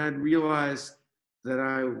 And I'd realize that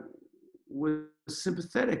I was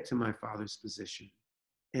sympathetic to my father's position.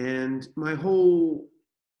 And my whole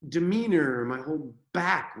demeanor, my whole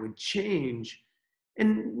back would change.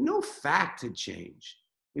 And no fact had changed.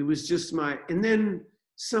 It was just and then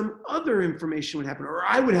some other information would happen, or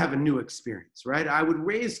I would have a new experience, right? I would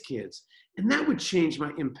raise kids, and that would change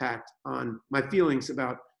my impact on my feelings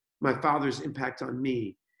about my father's impact on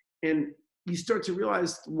me. And you start to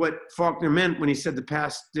realize what Faulkner meant when he said the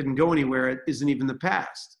past didn't go anywhere. It isn't even the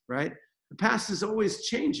past, right? The past is always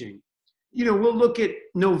changing. You know, we'll look at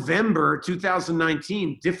November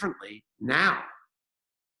 2019 differently now,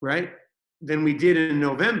 right, than we did in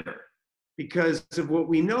November because of what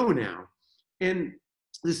we know now. And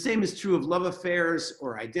the same is true of love affairs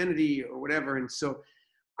or identity or whatever. And so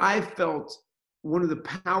I felt one of the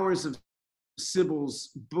powers of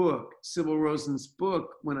Sybil's book, Sybil Rosen's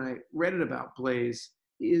book, when I read it about Blaze,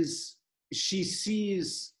 is she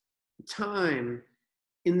sees time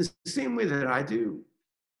in the same way that I do,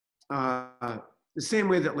 the same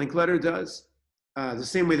way that Linkletter does, the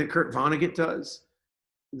same way that Kurt Vonnegut does,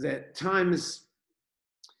 that time is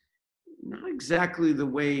not exactly the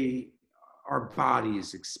way our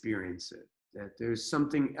bodies experience it, that there's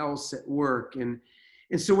something else at work. And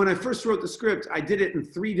so when I first wrote the script, I did it in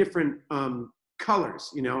 3 different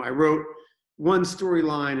colors. You know, I wrote one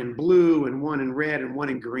storyline in blue and one in red and one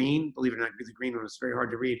in green. Believe it or not, the green one was very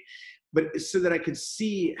hard to read, but so that I could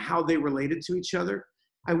see how they related to each other.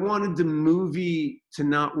 I wanted the movie to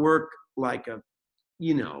not work like a,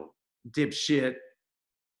 you know, dipshit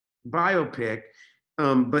biopic,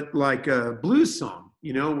 but like a blues song,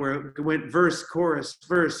 you know, where it went verse, chorus,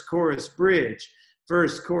 bridge,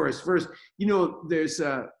 verse, chorus, verse. You know, there's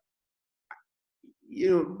you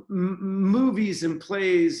know, movies and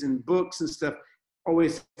plays and books and stuff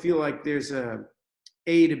always feel like there's a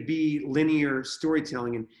to B linear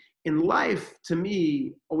storytelling. And in life, to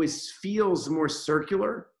me, always feels more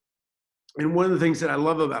circular. And one of the things that I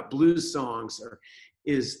love about blues songs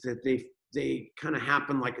is that they kind of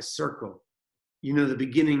happen like a circle. You know, the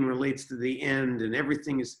beginning relates to the end, and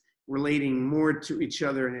everything is relating more to each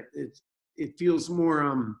other, and it feels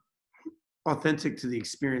more authentic to the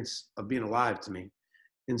experience of being alive to me.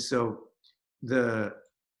 And so the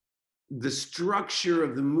structure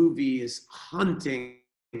of the movie is hunting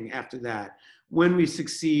after that. When we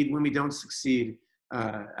succeed, when we don't succeed,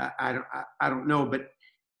 I don't know, but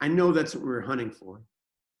I know that's what we're hunting for.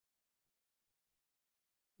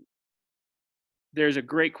 There's a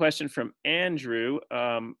great question from Andrew.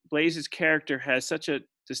 Blaze's character has such a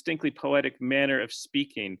distinctly poetic manner of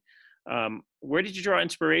speaking. Where did you draw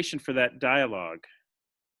inspiration for that dialogue?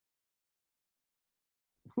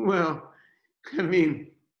 Well, I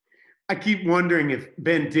mean, I keep wondering if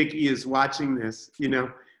Ben Dickey is watching this. You know,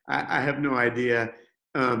 I have no idea.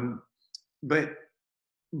 But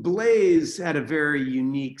Blaze had a very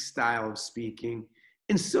unique style of speaking,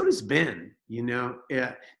 and so does Ben. You know,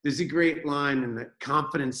 yeah, there's a great line in the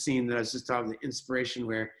confidence scene that I was just talking about, the inspiration,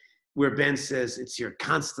 where Ben says, "It's your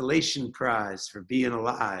constellation prize for being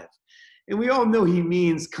alive." And we all know he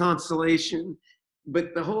means consolation,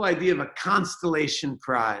 but the whole idea of a constellation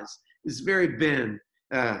prize is very Ben,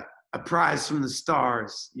 a prize from the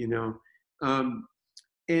stars, you know.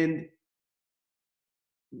 And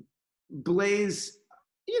Blaze,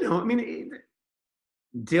 you know, I mean,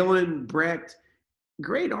 Dylan, Brecht,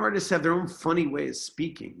 great artists have their own funny way of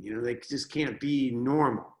speaking. You know, they just can't be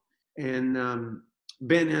normal. And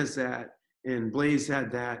Ben has that, and Blaze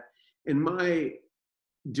had that. And my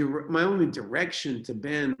only direction to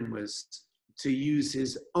Ben was to use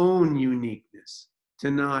his own uniqueness,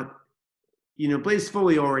 to not, you know, Blaze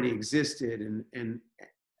Foley already existed, and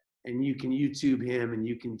you can YouTube him and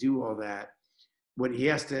you can do all that. What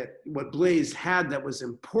Blaze had that was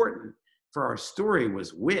important for our story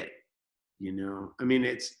was wit. You know, I mean,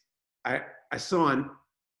 I saw on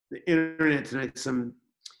the internet tonight some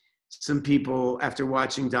people, after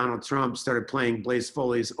watching Donald Trump, started playing Blaze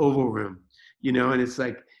Foley's Oval Room, you know, and it's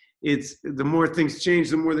like, the more things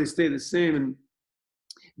change, the more they stay the same. And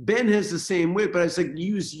Ben has the same wit, but I was like,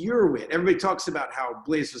 use your wit. Everybody talks about how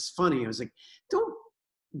Blaze was funny. I was like, don't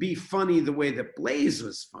be funny the way that Blaze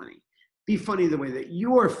was funny. Be funny the way that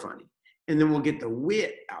you're funny. And then we'll get the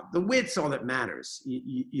wit out. The wit's all that matters.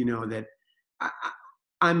 You know, that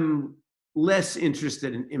I'm less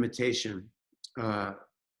interested in imitation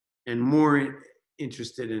and more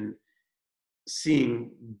interested in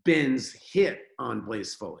seeing Ben's hit on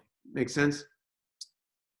Blaze Foley. Make sense?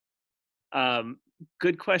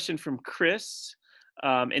 Good question from Chris.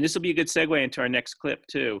 And this will be a good segue into our next clip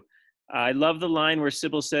too. I love the line where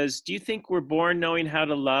Sybil says, "Do you think we're born knowing how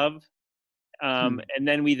to love? And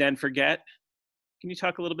then we then forget?" Can you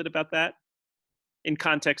talk a little bit about that in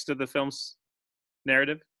context of the film's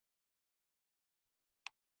narrative?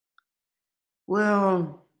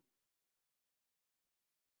 Well,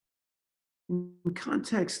 in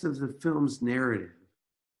context of the film's narrative,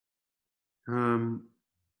 you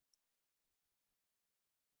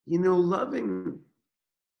know, loving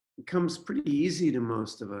comes pretty easy to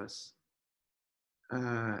most of us.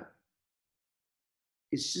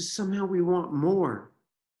 it's just somehow we want more,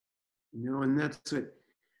 you know, and that's what,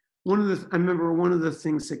 I remember one of the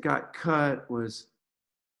things that got cut was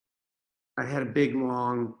I had a big,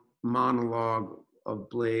 long monologue of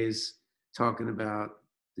Blaze talking about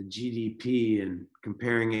the GDP and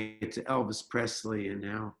comparing it to Elvis Presley and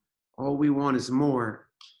how all we want is more.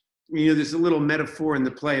 You know, there's a little metaphor in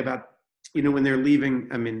the play about, you know, when they're leaving,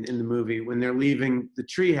 I mean, in the movie, when they're leaving the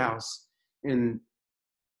treehouse and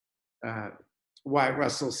Wyatt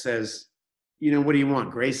Russell says, you know, what do you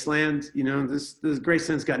want, Graceland? You know, this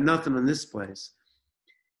Graceland's got nothing on this place.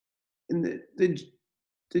 And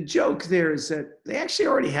the joke there is that they actually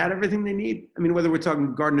already had everything they need. I mean, whether we're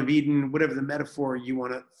talking Garden of Eden, whatever the metaphor you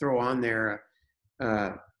want to throw on there,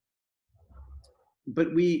 but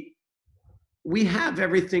we have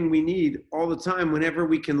everything we need all the time whenever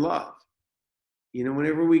we can love. You know,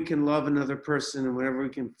 whenever we can love another person and whenever we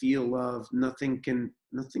can feel love, nothing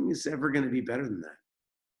is ever going to be better than that.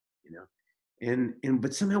 You know,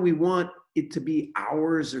 but somehow we want it to be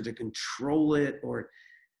ours or to control it. Or,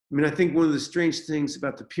 I mean, I think one of the strange things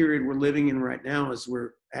about the period we're living in right now is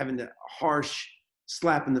we're having a harsh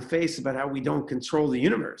slap in the face about how we don't control the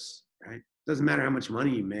universe, right? Doesn't matter how much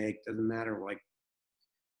money you make, doesn't matter.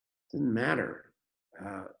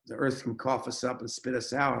 The earth can cough us up and spit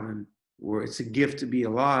us out, and it's a gift to be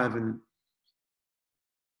alive.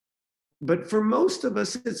 But for most of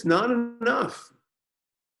us, it's not enough.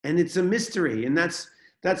 And it's a mystery. And that's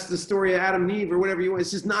the story of Adam and Eve or whatever you want.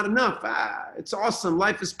 It's just not enough. It's awesome.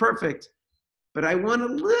 Life is perfect. But I want a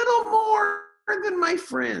little more than my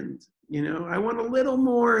friend. You know, I want a little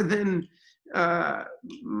more than, my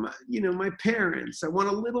parents. I want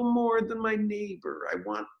a little more than my neighbor. I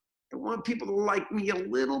want people to like me a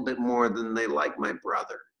little bit more than they like my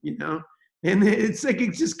brother, you know? And it's like,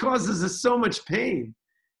 it just causes us so much pain,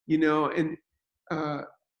 you know? And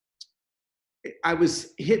I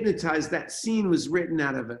was hypnotized. That scene was written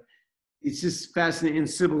out of it's just fascinating in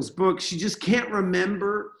Sybil's book. She just can't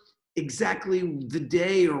remember exactly the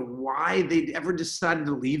day or why they'd ever decided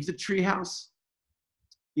to leave the treehouse,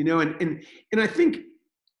 you know? And I think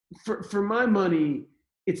for my money,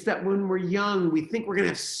 it's that when we're young, we think we're going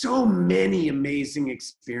to have so many amazing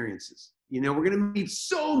experiences. You know, we're going to meet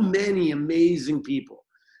so many amazing people.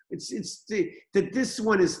 That this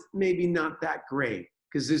one is maybe not that great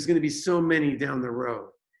because there's going to be so many down the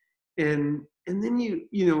road. And then you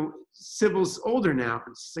know, Sybil's older now.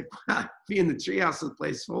 It's like, wow, being in the treehouse with the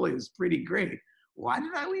place fully was pretty great. Why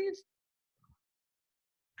did I leave?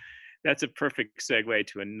 That's a perfect segue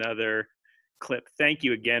to another clip. Thank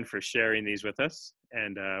you again for sharing these with us.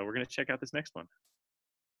 And we're going to check out this next one.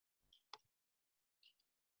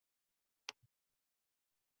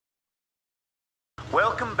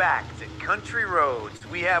 Welcome back to Country Roads.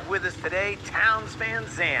 We have with us today Townes Van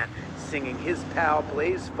Zandt singing his pal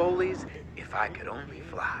Blaze Foley's If I Could Only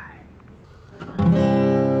Fly.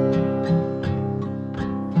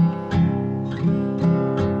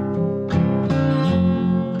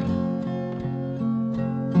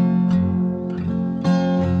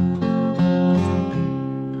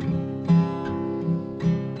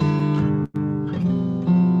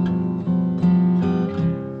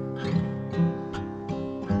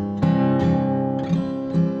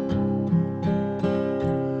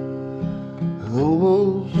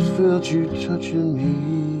 Felt you touching me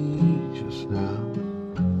just now.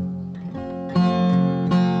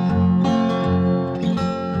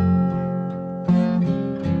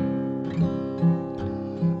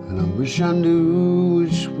 And I wish I knew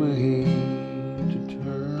which way to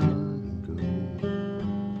turn and go.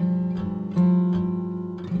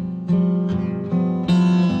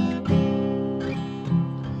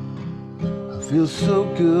 I feel so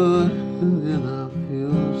good and then I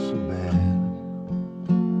feel so bad.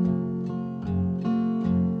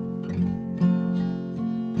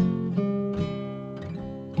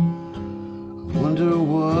 Wonder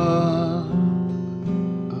what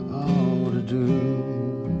I ought to do.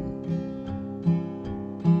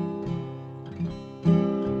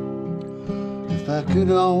 If I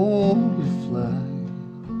could only fly,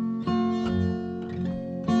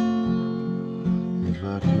 if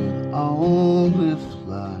I could only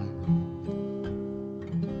fly,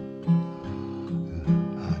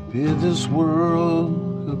 I'd bid this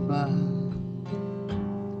world goodbye.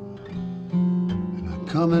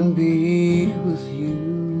 Come and be with you.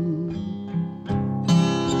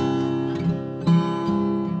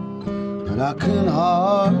 But I can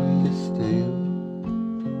hardly stand,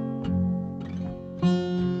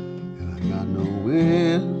 and I got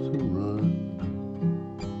nowhere to run.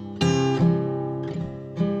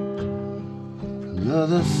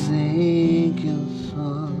 Another sinking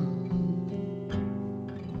sun.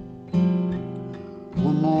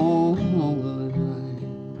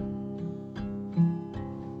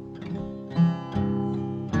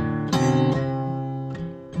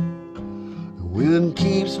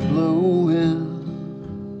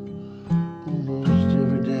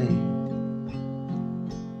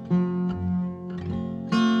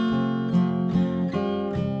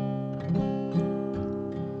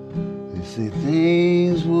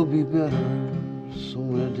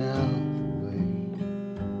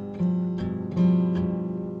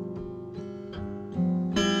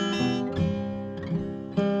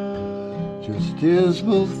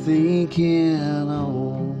 dismal thinking on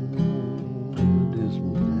a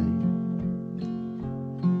dismal day.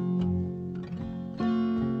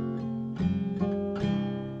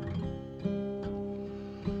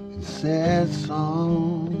 And sad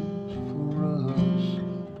songs for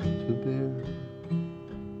us to bear.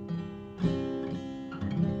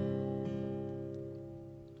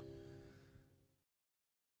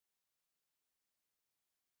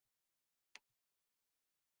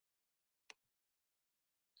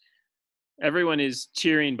 Everyone is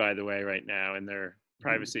cheering, by the way, right now in their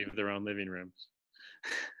privacy of their own living rooms.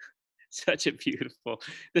 Such a beautiful,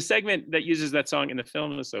 the segment that uses that song in the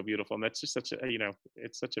film is so beautiful. And that's just such a,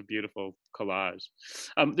 it's such a beautiful collage.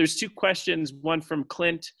 There's two questions, one from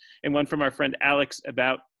Clint and one from our friend Alex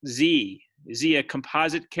about Z. Is he a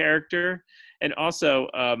composite character? And also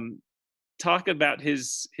talk about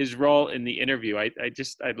his role in the interview. I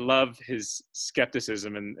love his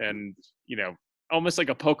skepticism and almost like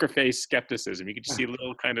a poker face skepticism. You could just see a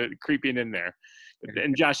little kind of creeping in there.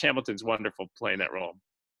 And Josh Hamilton's wonderful playing that role.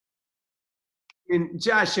 And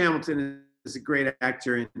Josh Hamilton is a great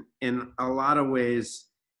actor in a lot of ways.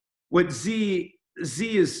 What Z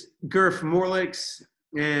is Gerf Morlix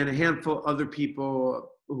and a handful of other people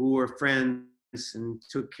who were friends and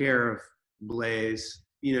took care of Blaze.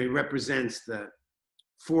 He represents the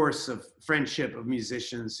force of friendship of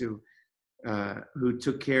musicians who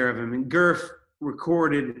took care of him. And Gerf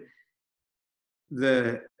recorded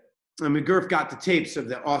Gerf got the tapes of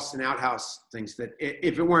the Austin Outhouse things that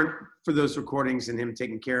if it weren't for those recordings and him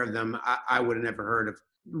taking care of them, I would have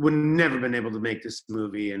never been able to make this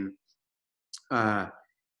movie. And,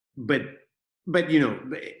 but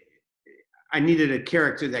I needed a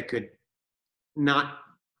character that could not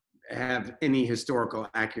have any historical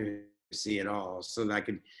accuracy at all so that I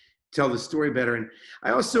could tell the story better. And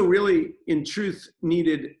I also really, in truth,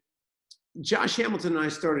 needed Josh Hamilton and I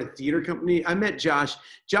started a theater company. I met Josh.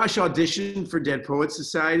 Josh auditioned for Dead Poets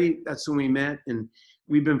Society. That's when we met, and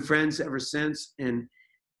we've been friends ever since. And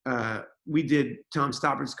we did Tom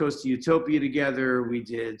Stoppard's Coast to Utopia together. We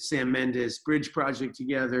did Sam Mendes' Bridge Project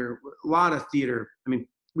together. A lot of theater.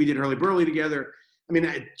 We did Hurly Burly together.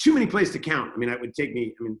 Too many plays to count. It would take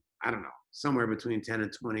me, I don't know, somewhere between 10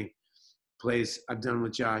 and 20 plays I've done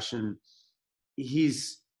with Josh. And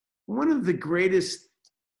he's one of the greatest,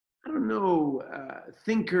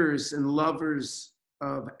 thinkers and lovers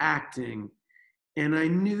of acting. And I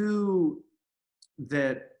knew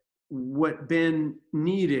that what Ben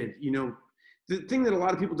needed, the thing that a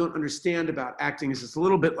lot of people don't understand about acting is it's a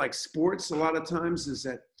little bit like sports a lot of times, is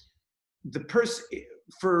that the person,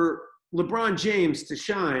 for LeBron James to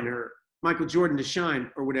shine or Michael Jordan to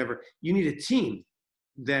shine or whatever, you need a team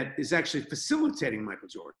that is actually facilitating Michael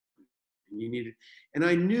Jordan. And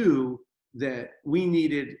I knew that we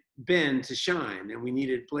needed Ben to shine and we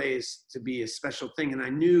needed Blaze to be a special thing. And I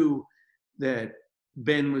knew that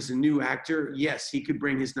Ben was a new actor. Yes, he could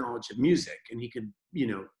bring his knowledge of music and he could,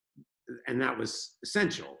 and that was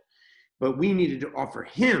essential. But we needed to offer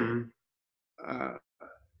him,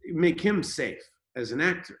 make him safe as an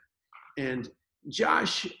actor. And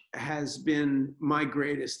Josh has been my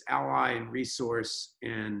greatest ally and resource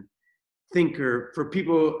and thinker for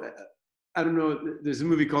people. I don't know, there's a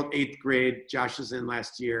movie called 8th Grade. Josh was in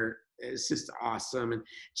last year. It's just awesome. And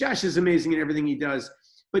Josh is amazing in everything he does.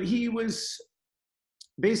 But he was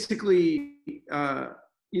basically,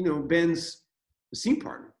 Ben's scene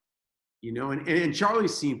partner, and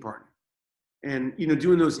Charlie's scene partner. And,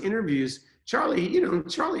 doing those interviews,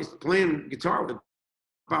 Charlie's playing guitar with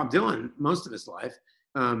Bob Dylan most of his life.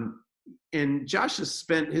 And Josh has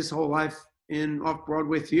spent his whole life in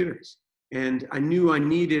off-Broadway theaters. And I knew I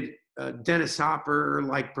needed Dennis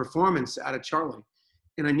Hopper-like performance out of Charlie.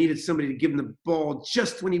 And I needed somebody to give him the ball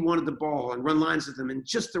just when he wanted the ball and run lines with him in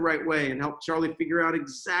just the right way and help Charlie figure out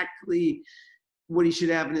exactly what he should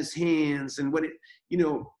have in his hands and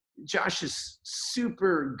Josh is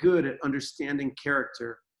super good at understanding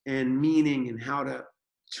character and meaning and how to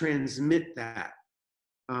transmit that.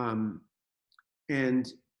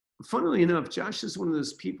 And funnily enough, Josh is one of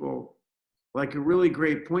those people, like a really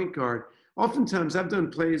great point guard. Oftentimes I've done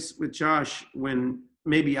plays with Josh when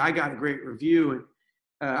maybe I got a great review and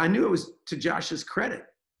I knew it was to Josh's credit.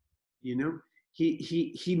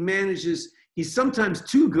 He manages, he's sometimes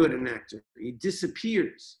too good an actor. He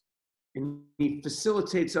disappears and he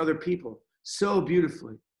facilitates other people so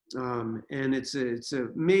beautifully. And it's a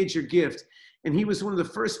major gift. And he was one of the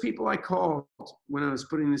first people I called when I was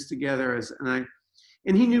putting this together.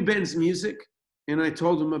 And he knew Ben's music. And I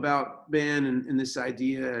told him about Ben and this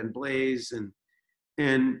idea and Blaze.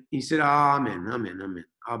 And he said, I'm in.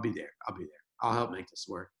 I'll be there. I'll help make this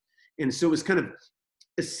work. And so it was kind of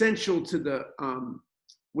essential to the,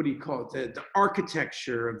 what do you call it? The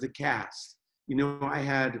architecture of the cast. You know, I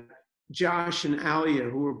had Josh and Alia,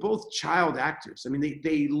 who were both child actors. I mean,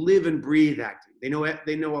 they live and breathe acting. They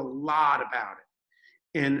know a lot about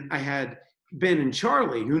it. And I had Ben and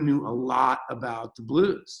Charlie, who knew a lot about the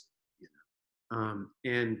blues. You know?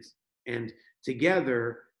 And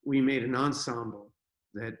together we made an ensemble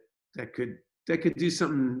that could do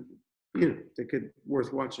something, you know, that could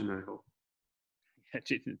worth watching, I hope.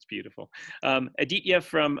 It's beautiful. Aditya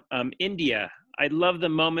from India. I love the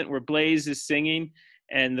moment where Blaze is singing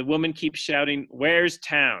and the woman keeps shouting, "Where's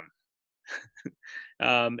town?"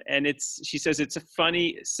 And she says it's a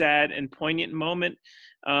funny, sad, and poignant moment.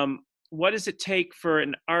 What does it take for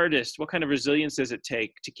an artist? What kind of resilience does it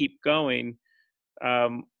take to keep going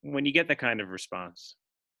when you get that kind of response?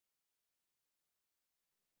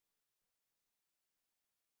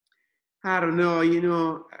 I don't know, you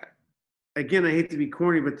know, again, I hate to be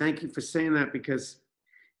corny, but thank you for saying that, because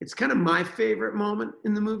it's kind of my favorite moment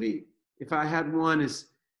in the movie. If I had one,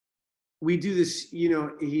 is we do this, you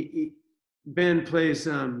know, Ben plays,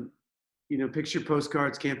 you know, Picture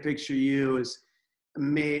Postcards, Can't Picture You, is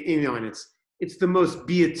amazing, you know, and it's the most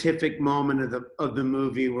beatific moment of the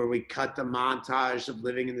movie, where we cut the montage of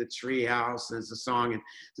living in the treehouse, and it's a song, and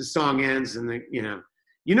the song ends, and you know,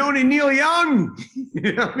 Neil Young,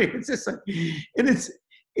 you know, I mean, it's just like,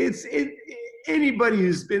 and anybody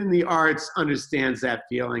who's been in the arts understands that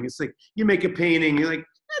feeling. It's like you make a painting, you're like,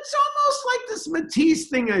 it's almost like this Matisse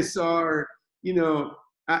thing I saw, or, you know,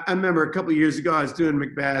 I remember a couple of years ago I was doing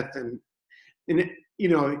Macbeth, and you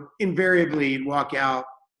know, invariably you'd walk out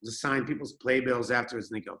to sign people's playbills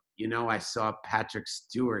afterwards, and they go, you know, I saw Patrick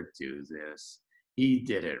Stewart do this. He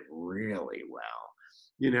did it really well,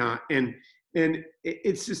 you know, and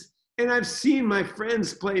it's just, and I've seen my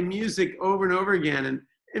friends play music over and over again, and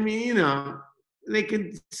I mean, you know, they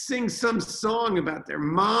could sing some song about their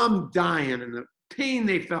mom dying and the pain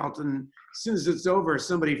they felt, and as soon as it's over,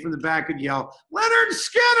 somebody from the back would yell, "Leonard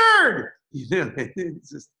Skinner!" You know, it's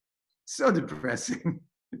just so depressing.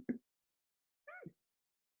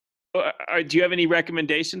 Do you have any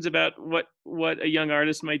recommendations about what a young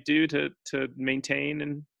artist might do to maintain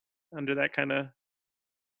and under that kind of,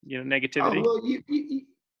 you know, negativity? Oh, well,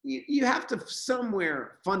 you have to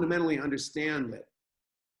somewhere fundamentally understand that,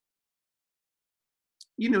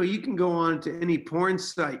 you know, you can go on to any porn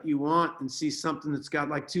site you want and see something that's got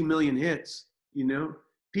like 2 million hits, you know?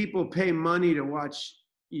 People pay money to watch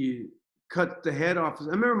you cut the head off. I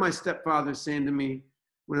remember my stepfather saying to me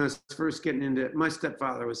when I was first getting into it, my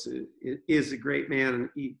stepfather is a great man, and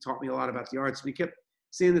he taught me a lot about the arts. But he kept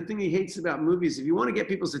saying the thing he hates about movies, if you want to get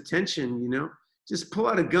people's attention, you know, just pull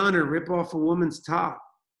out a gun or rip off a woman's top,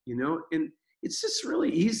 you know? And it's just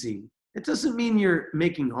really easy. It doesn't mean you're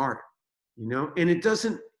making art, you know? And it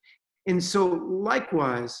doesn't, and so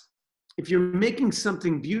likewise, if you're making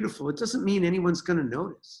something beautiful, it doesn't mean anyone's going to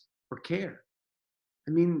notice or care.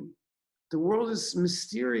 I mean, the world is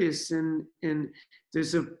mysterious, and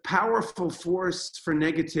there's a powerful force for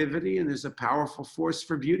negativity, and there's a powerful force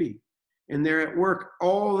for beauty, and they're at work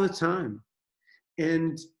all the time.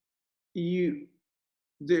 And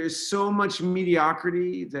there's so much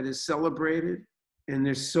mediocrity that is celebrated, and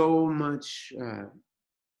there's so much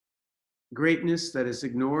greatness that is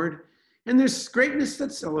ignored, and there's greatness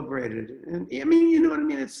that's celebrated. And I mean, you know what I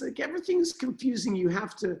mean? It's like everything's confusing. You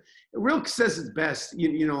have to, Rilke says it best,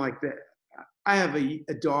 you know, like that. I have a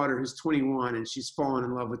daughter who's 21, and she's fallen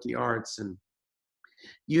in love with the arts, and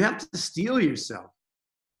you have to steel yourself.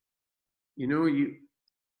 You know,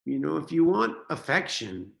 if you want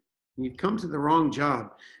affection, you come to the wrong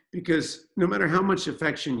job, because no matter how much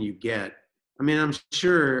affection you get, I mean, I'm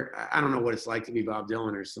sure, I don't know what it's like to be Bob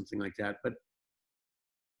Dylan or something like that, but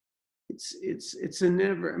it's a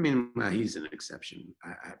never, I mean, well, he's an exception,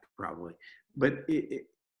 I probably, but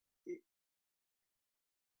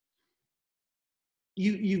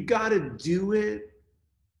you got to do it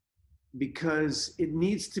because it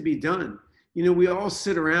needs to be done. You know, we all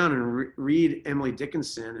sit around and read Emily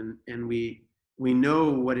Dickinson, and we know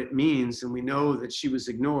what it means, and we know that she was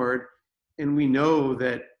ignored, and we know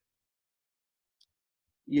that,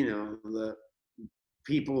 you know, the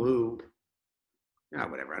people who,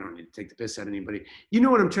 whatever, I don't need to take the piss out of anybody. You know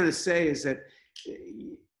what I'm trying to say is that,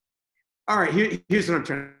 all right, here's what I'm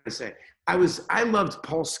trying to say. I loved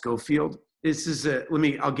Paul Scofield. This is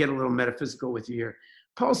I'll get a little metaphysical with you here.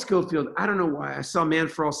 Paul Scofield, I don't know why, I saw Man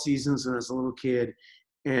for All Seasons when I was a little kid,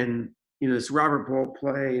 and, you know, this Robert Bolt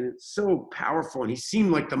play, and it's so powerful, and he seemed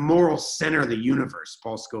like the moral center of the universe,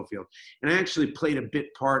 Paul Scofield. And I actually played a bit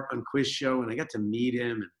part on Quiz Show, and I got to meet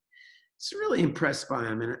him. And was really impressed by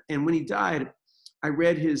him. And when he died, I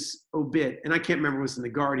read his obit, and I can't remember if it was in The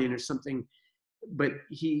Guardian or something, but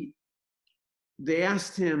they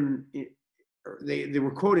asked him, or they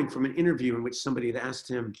were quoting from an interview in which somebody had asked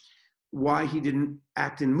him why he didn't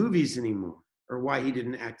act in movies anymore, or why he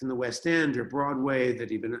didn't act in the West End or Broadway,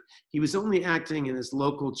 that he was only acting in his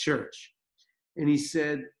local church. And he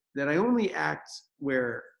said that I only act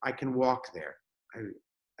where I can walk there.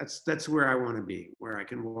 That's where I want to be, where I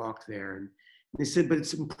can walk there. And they said, but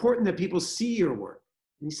it's important that people see your work.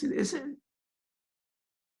 And he said, is it?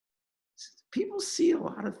 People see a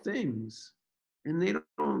lot of things, and it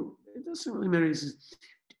doesn't really matter. He says,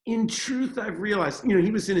 in truth, I've realized,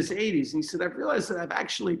 he was in his 80s, and he said, I've realized that I've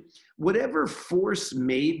actually, whatever force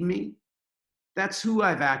made me, that's who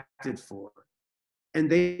I've acted for. And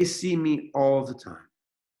they see me all the time,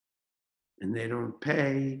 and they don't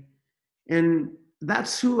pay. And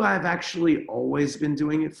that's who I've actually always been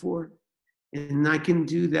doing it for. And I can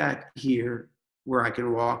do that here where I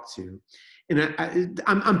can walk to. And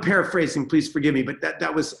I'm paraphrasing, please forgive me, but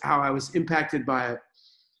that was how I was impacted by it.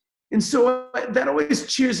 And so that always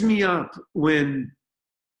cheers me up when,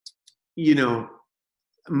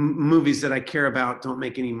 movies that I care about don't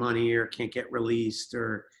make any money or can't get released,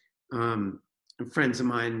 or friends of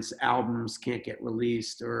mine's albums can't get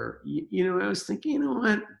released, or, I was thinking, you know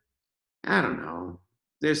what? I don't know.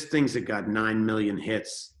 There's things that got 9 million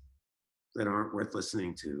hits that aren't worth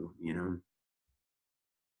listening to,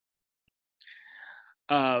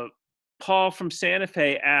 Paul from Santa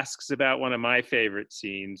Fe asks about one of my favorite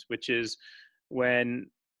scenes, which is when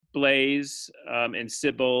Blaze and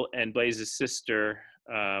Sybil and Blaze's sister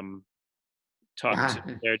talk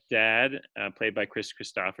to their dad, played by Chris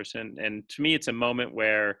Christopherson. And to me, it's a moment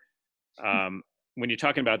where when you're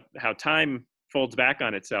talking about how time folds back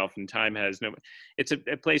on itself and time has no, it's a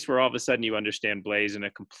place where all of a sudden you understand Blaze in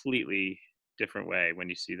a completely different way when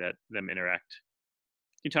you see them interact.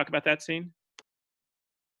 Can you talk about that scene?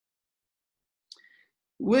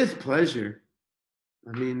 With pleasure.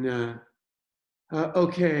 I mean,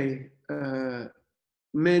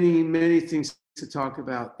 many things to talk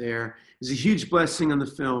about there. It's a huge blessing on the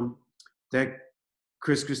film that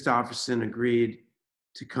Chris Christopherson agreed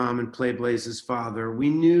to come and play Blaze's father.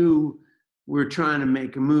 We knew we were trying to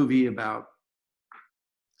make a movie about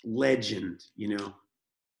legend,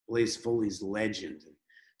 Blaze Foley's legend.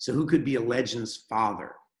 So who could be a legend's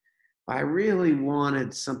father? I really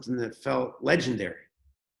wanted something that felt legendary.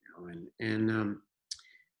 And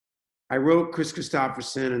I wrote Chris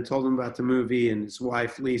Christopherson and told him about the movie, and his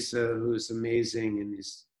wife, Lisa, who's amazing and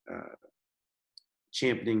is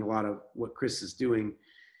championing a lot of what Chris is doing.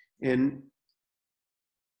 And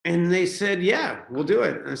they said, yeah, we'll do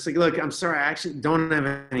it. And I said, look, I'm sorry, I actually don't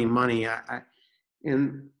have any money. I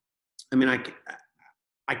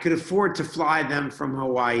could afford to fly them from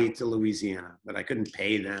Hawaii to Louisiana, but I couldn't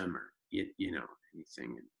pay them or,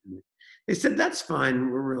 anything. And they said, that's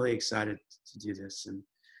fine. We're really excited to do this. And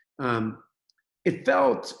it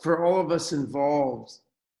felt for all of us involved.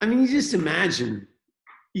 I mean, you just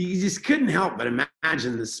couldn't help but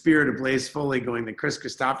imagine the spirit of Blaze Foley going that Chris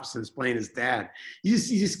Christopherson's playing his dad. You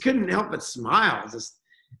just couldn't help but smile just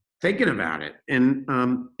thinking about it. And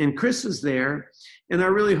Chris was there, and I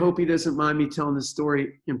really hope he doesn't mind me telling this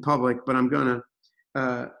story in public, but I'm gonna,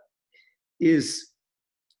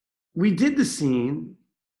 we did the scene,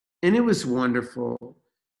 and it was wonderful,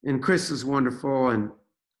 and Chris was wonderful,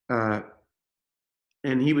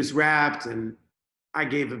 and he was wrapped, and I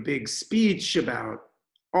gave a big speech about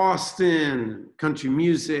Austin, country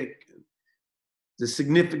music, the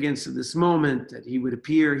significance of this moment, that he would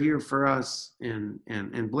appear here for us and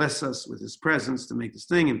bless us with his presence to make this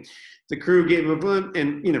thing. And the crew gave him a blimp,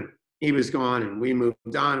 and he was gone, and we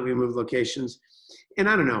moved on, and we moved locations. And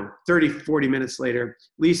I don't know, 30, 40 minutes later,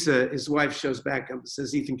 Lisa, his wife, shows back up and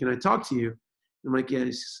says, Ethan, can I talk to you? I'm like, yeah.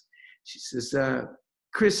 She says,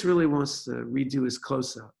 Chris really wants to redo his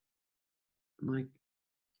close-up. I'm like,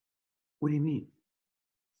 what do you mean?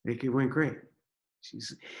 Like, it went great.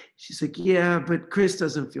 She's like, yeah, but Chris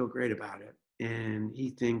doesn't feel great about it, and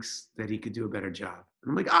he thinks that he could do a better job. And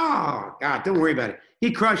I'm like, oh, God, don't worry about it.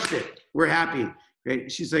 He crushed it. We're happy. Great.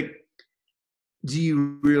 She's like, do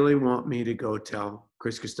you really want me to go tell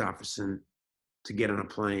Chris Christopherson to get on a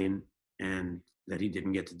plane and that he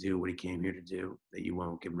didn't get to do what he came here to do, that you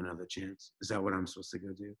won't give him another chance? Is that what I'm supposed to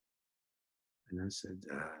go do? And I said,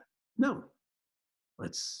 no, we'll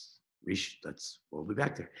be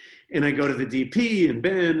back there. And I go to the DP and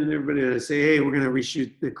Ben and everybody, and I say, hey, we're going to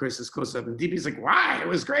reshoot the Chris's close-up. And DP's like, why? It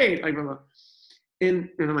was great. Like, blah, blah. And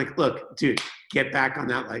I'm like, look, dude, get back on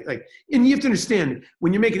that. And you have to understand,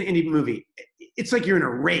 when you're making an indie movie, it's like you're in a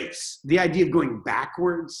race. The idea of going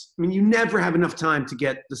backwards, I mean, you never have enough time to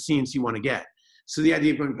get the scenes you want to get. So the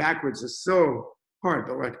idea of going backwards is so hard,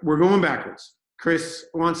 but like, we're going backwards. Chris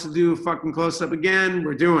wants to do a fucking close-up again.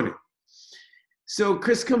 We're doing it. So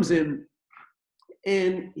Chris comes in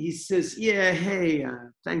and he says, yeah, hey,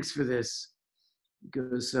 thanks for this. He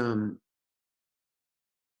goes, I'm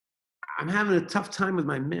having a tough time with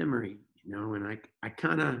my memory, you know, and I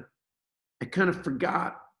kind of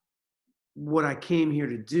forgot what I came here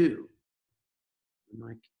to do. I'm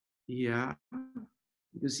like, yeah.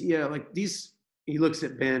 He goes, yeah, like these. He looks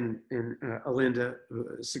at Ben and Alinda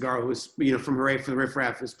Segarra, who was, you know, from Hooray for the Riff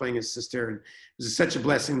Raff, was playing his sister, and it was such a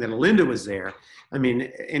blessing that Alinda was there. I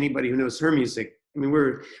mean, anybody who knows her music, I mean,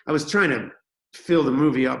 I was trying to fill the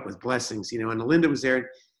movie up with blessings, you know, and Alinda was there. And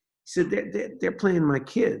he said, they're playing my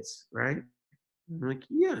kids, right? I'm like,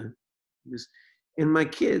 yeah. He goes, and my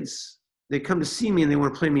kids, they come to see me and they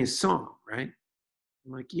want to play me a song, right?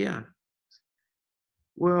 I'm like, yeah.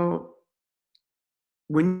 Well,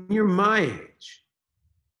 when you're my age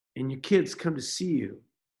and your kids come to see you,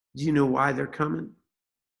 do you know why they're coming?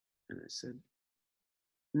 And I said,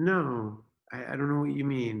 no, I don't know what you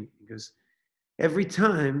mean. He goes, every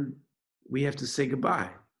time we have to say goodbye,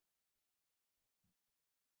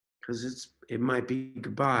 because it might be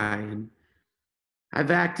goodbye. And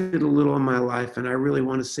I've acted a little in my life, and I really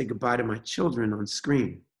want to say goodbye to my children on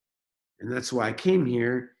screen. And that's why I came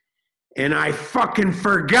here, and I fucking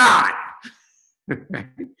forgot.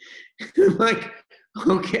 Like,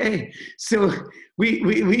 okay, so we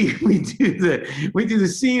do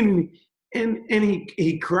the scene, and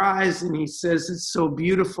he cries and he says it's so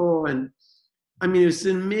beautiful, and I mean it's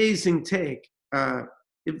an amazing take,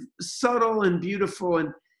 subtle and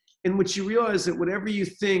beautiful, and what you realize that whatever you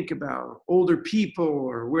think about older people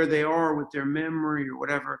or where they are with their memory or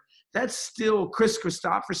whatever, that's still Chris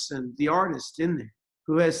Christopherson, the artist in there,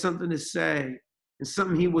 who has something to say and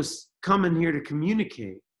something he was coming here to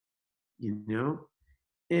communicate, you know?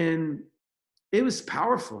 And it was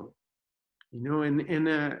powerful, you know, and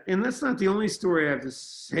that's not the only story I have to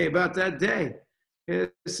say about that day.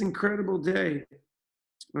 It's an incredible day.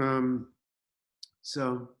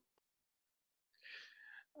 So.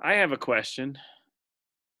 I have a question,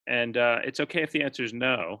 and it's okay if the answer is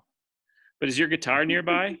no, but is your guitar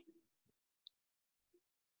nearby?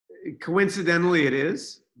 Coincidentally, it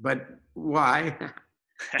is, but why?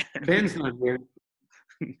 Ben's not here.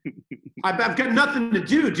 I've got nothing to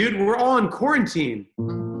do, dude. We're all in quarantine.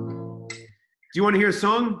 Do you want to hear a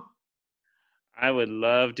song? I would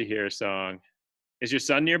love to hear a song. Is your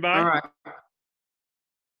son nearby? All right.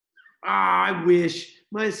 I wish.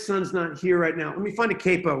 My son's not here right now. Let me find a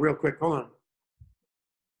capo real quick. Hold on.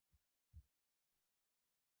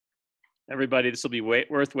 Everybody, this will be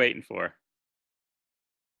worth waiting for.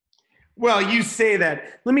 Well, you say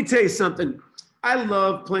that. Let me tell you something. I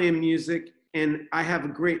love playing music, and I have a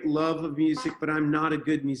great love of music, but I'm not a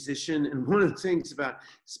good musician. And one of the things about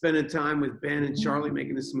spending time with Ben and Charlie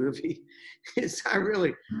making this movie is I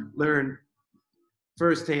really learned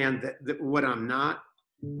firsthand that what I'm not.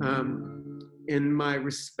 And my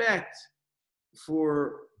respect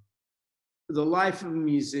for the life of a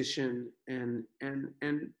musician and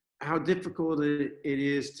how difficult it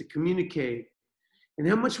is to communicate, and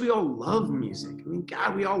how much we all love music. I mean,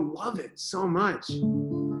 God, we all love it so much.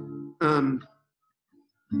 You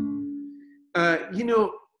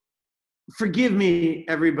know, forgive me,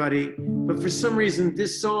 everybody, but for some reason,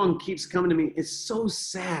 this song keeps coming to me. It's so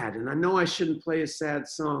sad, and I know I shouldn't play a sad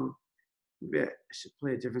song. Maybe I should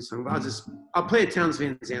play a different song, but I'll play a Townes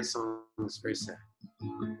Van Zandt song. It's very sad.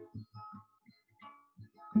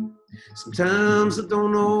 Sometimes I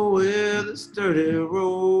don't know where this dirty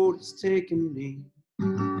road is taking me.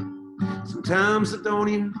 Sometimes I don't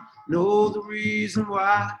even know the reason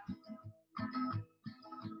why.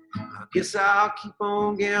 I guess I'll keep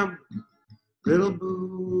on gambling. Little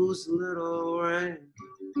booze, a little rain.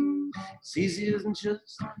 It's easier than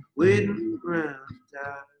just waiting around to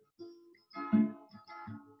die.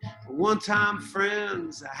 One time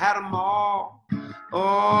friends, I had them all. Oh,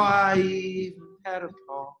 I even had a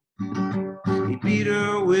paw. He beat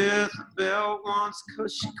her with a belt once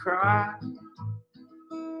 'cause she cried.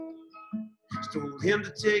 She told him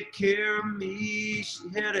to take care of me. She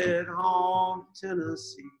headed home to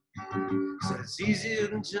Tennessee. Said it's easier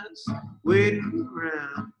than just waiting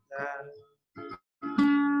around to die.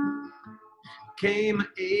 Came of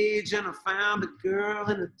age and I found a girl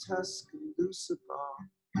in a Tuscaloosa bar.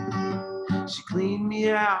 She cleaned me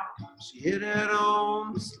out, she hit it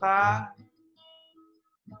on the slide.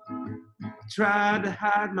 I tried to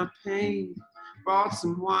hide my pain, bought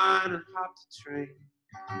some wine and hopped a train.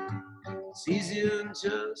 It's easier than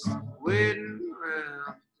just waiting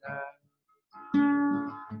around to die.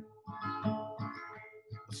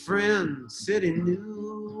 A friend said he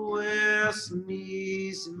knew where some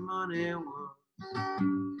easy money was.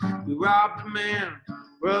 We robbed a man,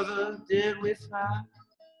 brother, did we fly?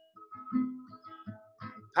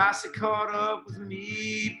 Posse caught up with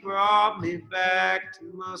me, brought me back to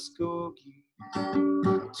Muskogee.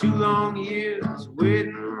 2 long years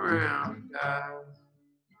waiting around to die.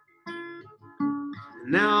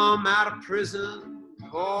 And now I'm out of prison.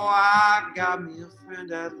 Oh, I got me a friend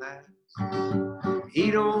at last. He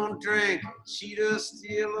don't drink, cheat or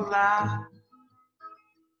steal a lie.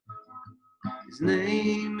 His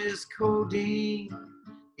name is Codeine.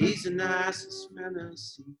 He's the nicest man I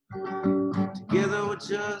see. Together we're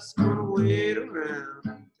just gonna wait around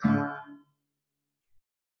and die.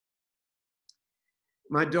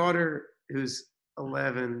 My daughter, who's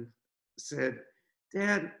 11, said,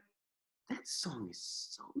 "Dad, that song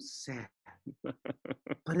is so sad,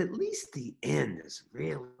 but at least the end is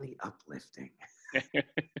really uplifting."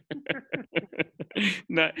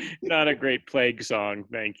 Not a great plague song,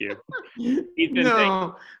 thank you. Ethan,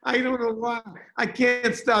 no, I don't know why. I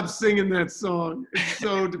can't stop singing that song. It's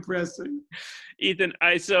so depressing. Ethan,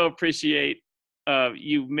 I so appreciate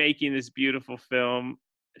you making this beautiful film,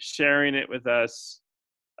 sharing it with us,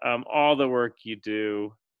 all the work you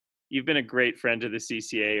do. You've been a great friend to the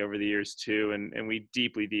CCA over the years too, and we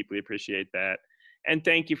deeply, deeply appreciate that. And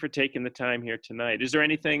thank you for taking the time here tonight. Is there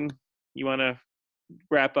anything you want to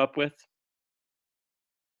wrap up with?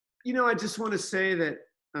 You know, I just want to say that,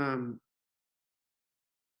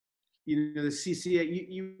 you know, the CCA,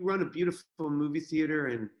 you run a beautiful movie theater,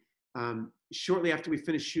 and shortly after we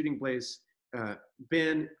finished shooting Blaze,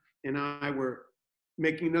 Ben and I were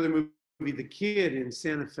making another movie, The Kid, in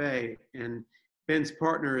Santa Fe, and Ben's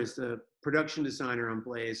partner is the production designer on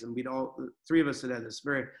Blaze, and the 3 of us had this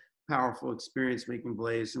very powerful experience making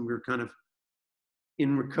Blaze, and we were kind of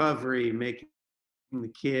in recovery making The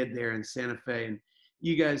Kid there in Santa Fe, and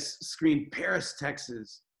you guys screened Paris,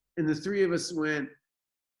 Texas, and the 3 of us went,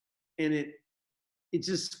 and it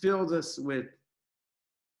just filled us with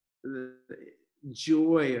the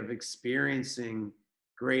joy of experiencing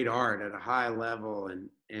great art at a high level,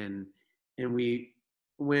 and we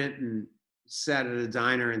went and sat at a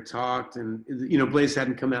diner and talked, and you know, Blaze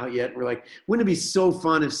hadn't come out yet. We're like, wouldn't it be so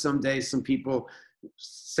fun if someday some people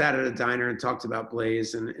sat at a diner and talked about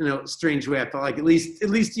Blaze? And in a strange way, I felt like at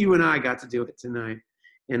least you and I got to do it tonight.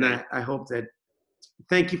 And I hope that,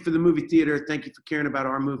 thank you for the movie theater. Thank you for caring about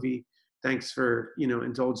our movie. Thanks for, you know,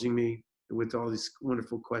 indulging me with all these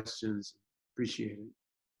wonderful questions. Appreciate it.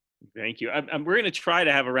 Thank you. We're going to try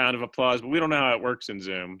to have a round of applause, but we don't know how it works in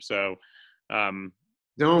Zoom. So don't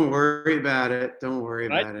worry about it. Don't worry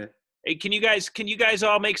about it. Hey, can you guys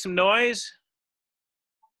all make some noise?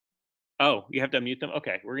 Oh, you have to unmute them?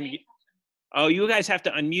 Okay, we're going to oh, you guys have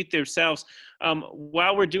to unmute yourselves.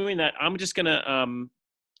 While we're doing that, I'm going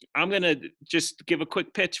to just give a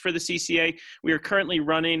quick pitch for the CCA. We are currently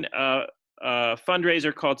running a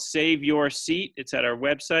fundraiser called Save Your Seat. It's at our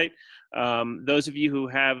website. Those of you who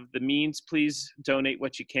have the means, please donate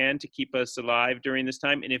what you can to keep us alive during this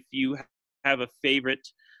time. And if you have a favorite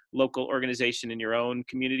local organization in your own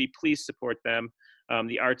community, please support them.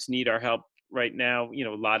 The arts need our help right now. You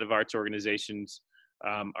know, a lot of arts organizations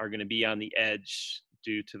are going to be on the edge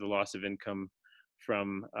due to the loss of income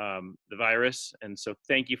from the virus. And so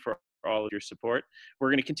thank you for all of your support. We're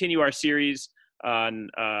going to continue our series on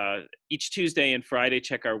each Tuesday and Friday.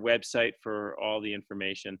 Check our website for all the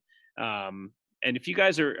information. And if you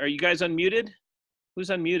guys are you guys unmuted? Who's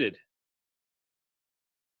unmuted?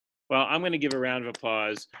 Well, I'm going to give a round of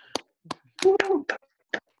applause for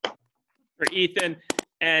Ethan.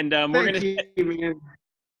 And we're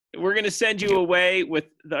going to send you away with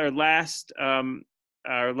our last outtake,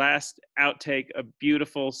 a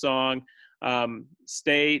beautiful song.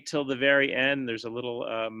 Stay till the very end. There's a little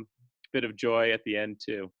bit of joy at the end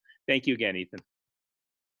too. Thank you again, Ethan.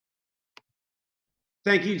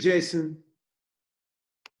 Thank you, Jason.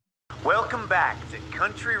 Welcome back to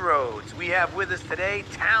Country Roads. We have with us today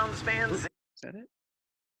Towns Van Zandt. Is that it?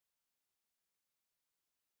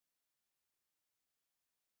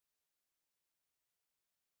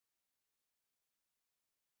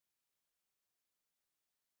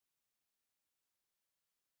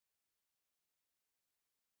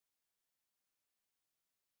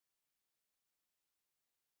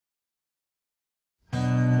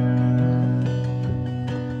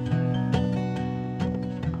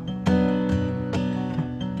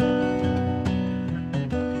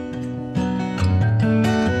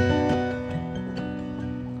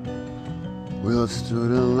 Well, I stood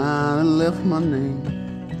in line and left my name.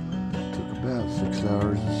 Took about 6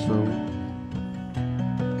 hours or so.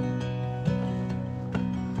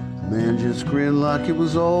 The man just grinned like it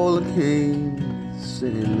was all a game.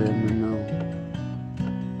 Said he'd let me know.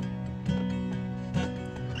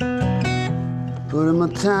 Put in my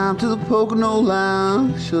time to the Pocono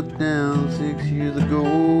line, shut down 6 years ago.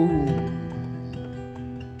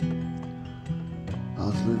 I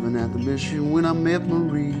was living at the Mission when I met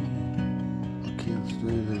Marie. I can't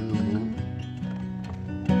stay there no more.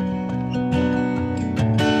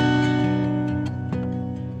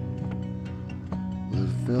 Well, I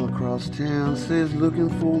fell across town, says looking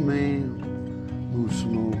for a man, move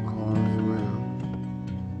some old cars around.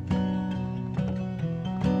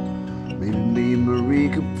 Maybe me and Marie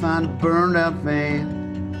could find a burned out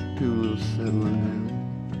van, do a little settling down.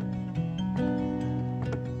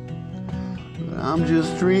 But I'm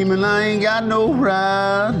just dreaming, I ain't got no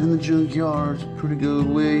ride, and the junkyard's a pretty good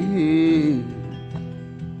way.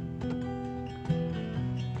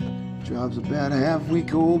 Job's about a half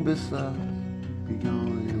week old, besides, be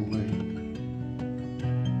gone anyway.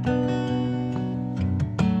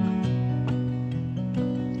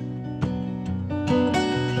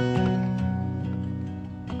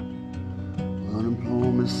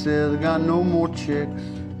 Unemployment says I got no more checks.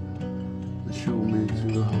 They show me to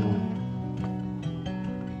the home.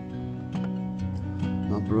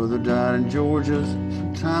 My brother died in Georgia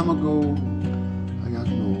some time ago. I got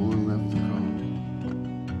no one left to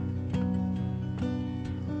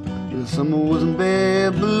call. The summer wasn't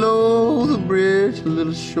bad below the bridge, a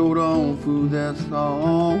little short on food, that's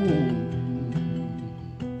all.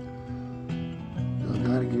 I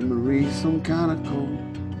gotta give Marie some kind of coat.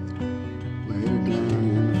 We're headed down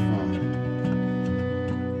in the fall.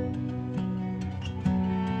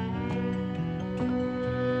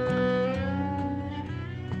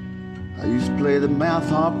 I used to play the mouth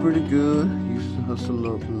harp pretty good. Used to hustle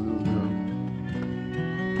up a little girl.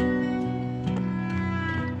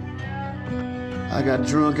 I got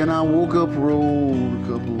drunk and I woke up rolled a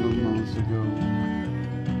couple of months ago.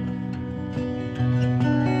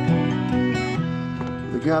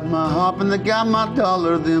 They got my harp and they got my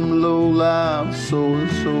dollar, them low lives soul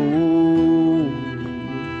and soul.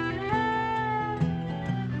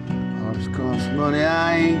 Harps cost money,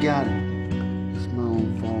 I ain't got it. It's my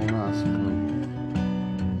own fault, I suppose.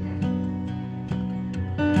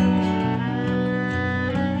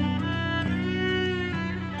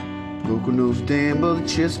 Pocono's damn, but the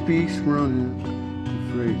Chesapeake's running the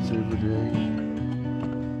freights every day.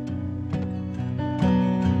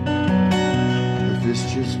 If it's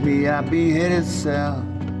just me, I'd be headed south,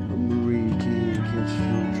 but Marie can't catch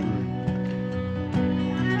no train.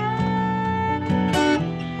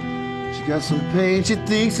 She got some pain she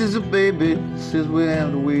thinks is a baby, says we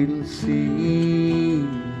have to wait and see.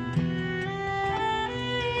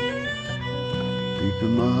 Deep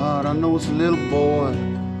in my heart, I know it's a little boy.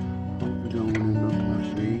 Don't end up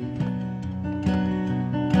like me.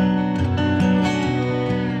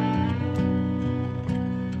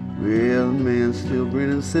 Well, the man still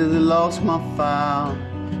grinning, says he lost my file.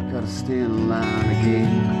 Gotta stand in line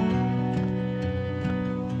again.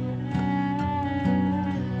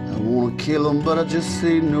 I wanna kill him, but I just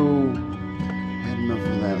say no. Had enough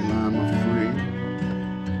of that line, my friend.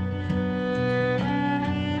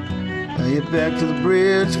 I head back to the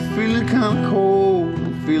bridge, feeling kinda cold.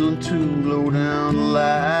 Feeling too low down the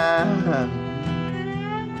line.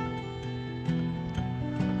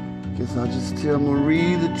 Guess I'll just tell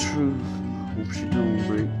Marie the truth. I hope she don't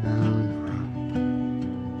break down and cry.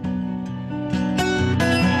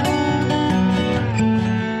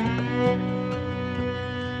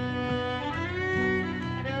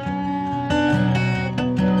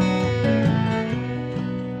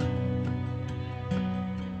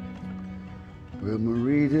 Well,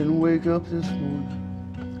 Marie didn't wake up this morning.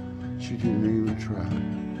 She didn't even try.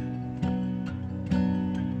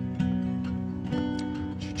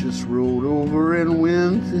 She just rolled over and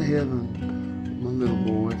went to heaven. My little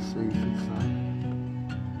boy safe inside.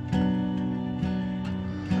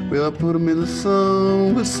 Well, I put him in the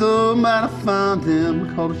sun, but somebody found him,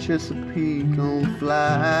 called a Chesapeake on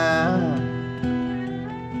fly.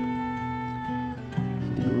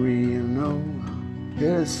 Marie, you know,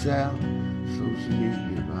 headed south, so she meet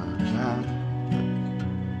me by the time.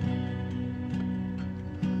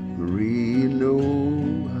 Marie, you know,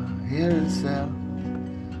 headed south,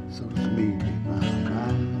 so it's me by the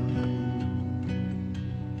time.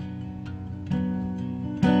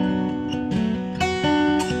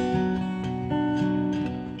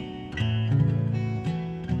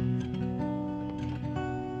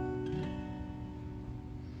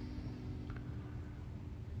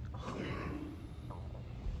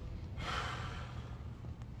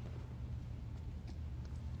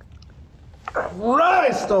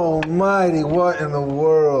 Christ almighty, what in the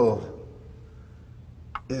world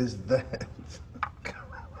is that?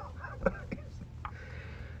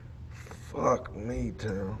 Fuck me,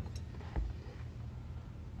 Tim.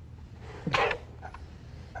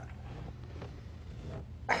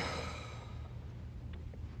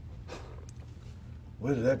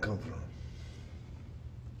 Where did that come from?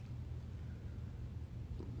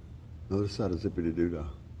 The other side of zippity-doo-dah.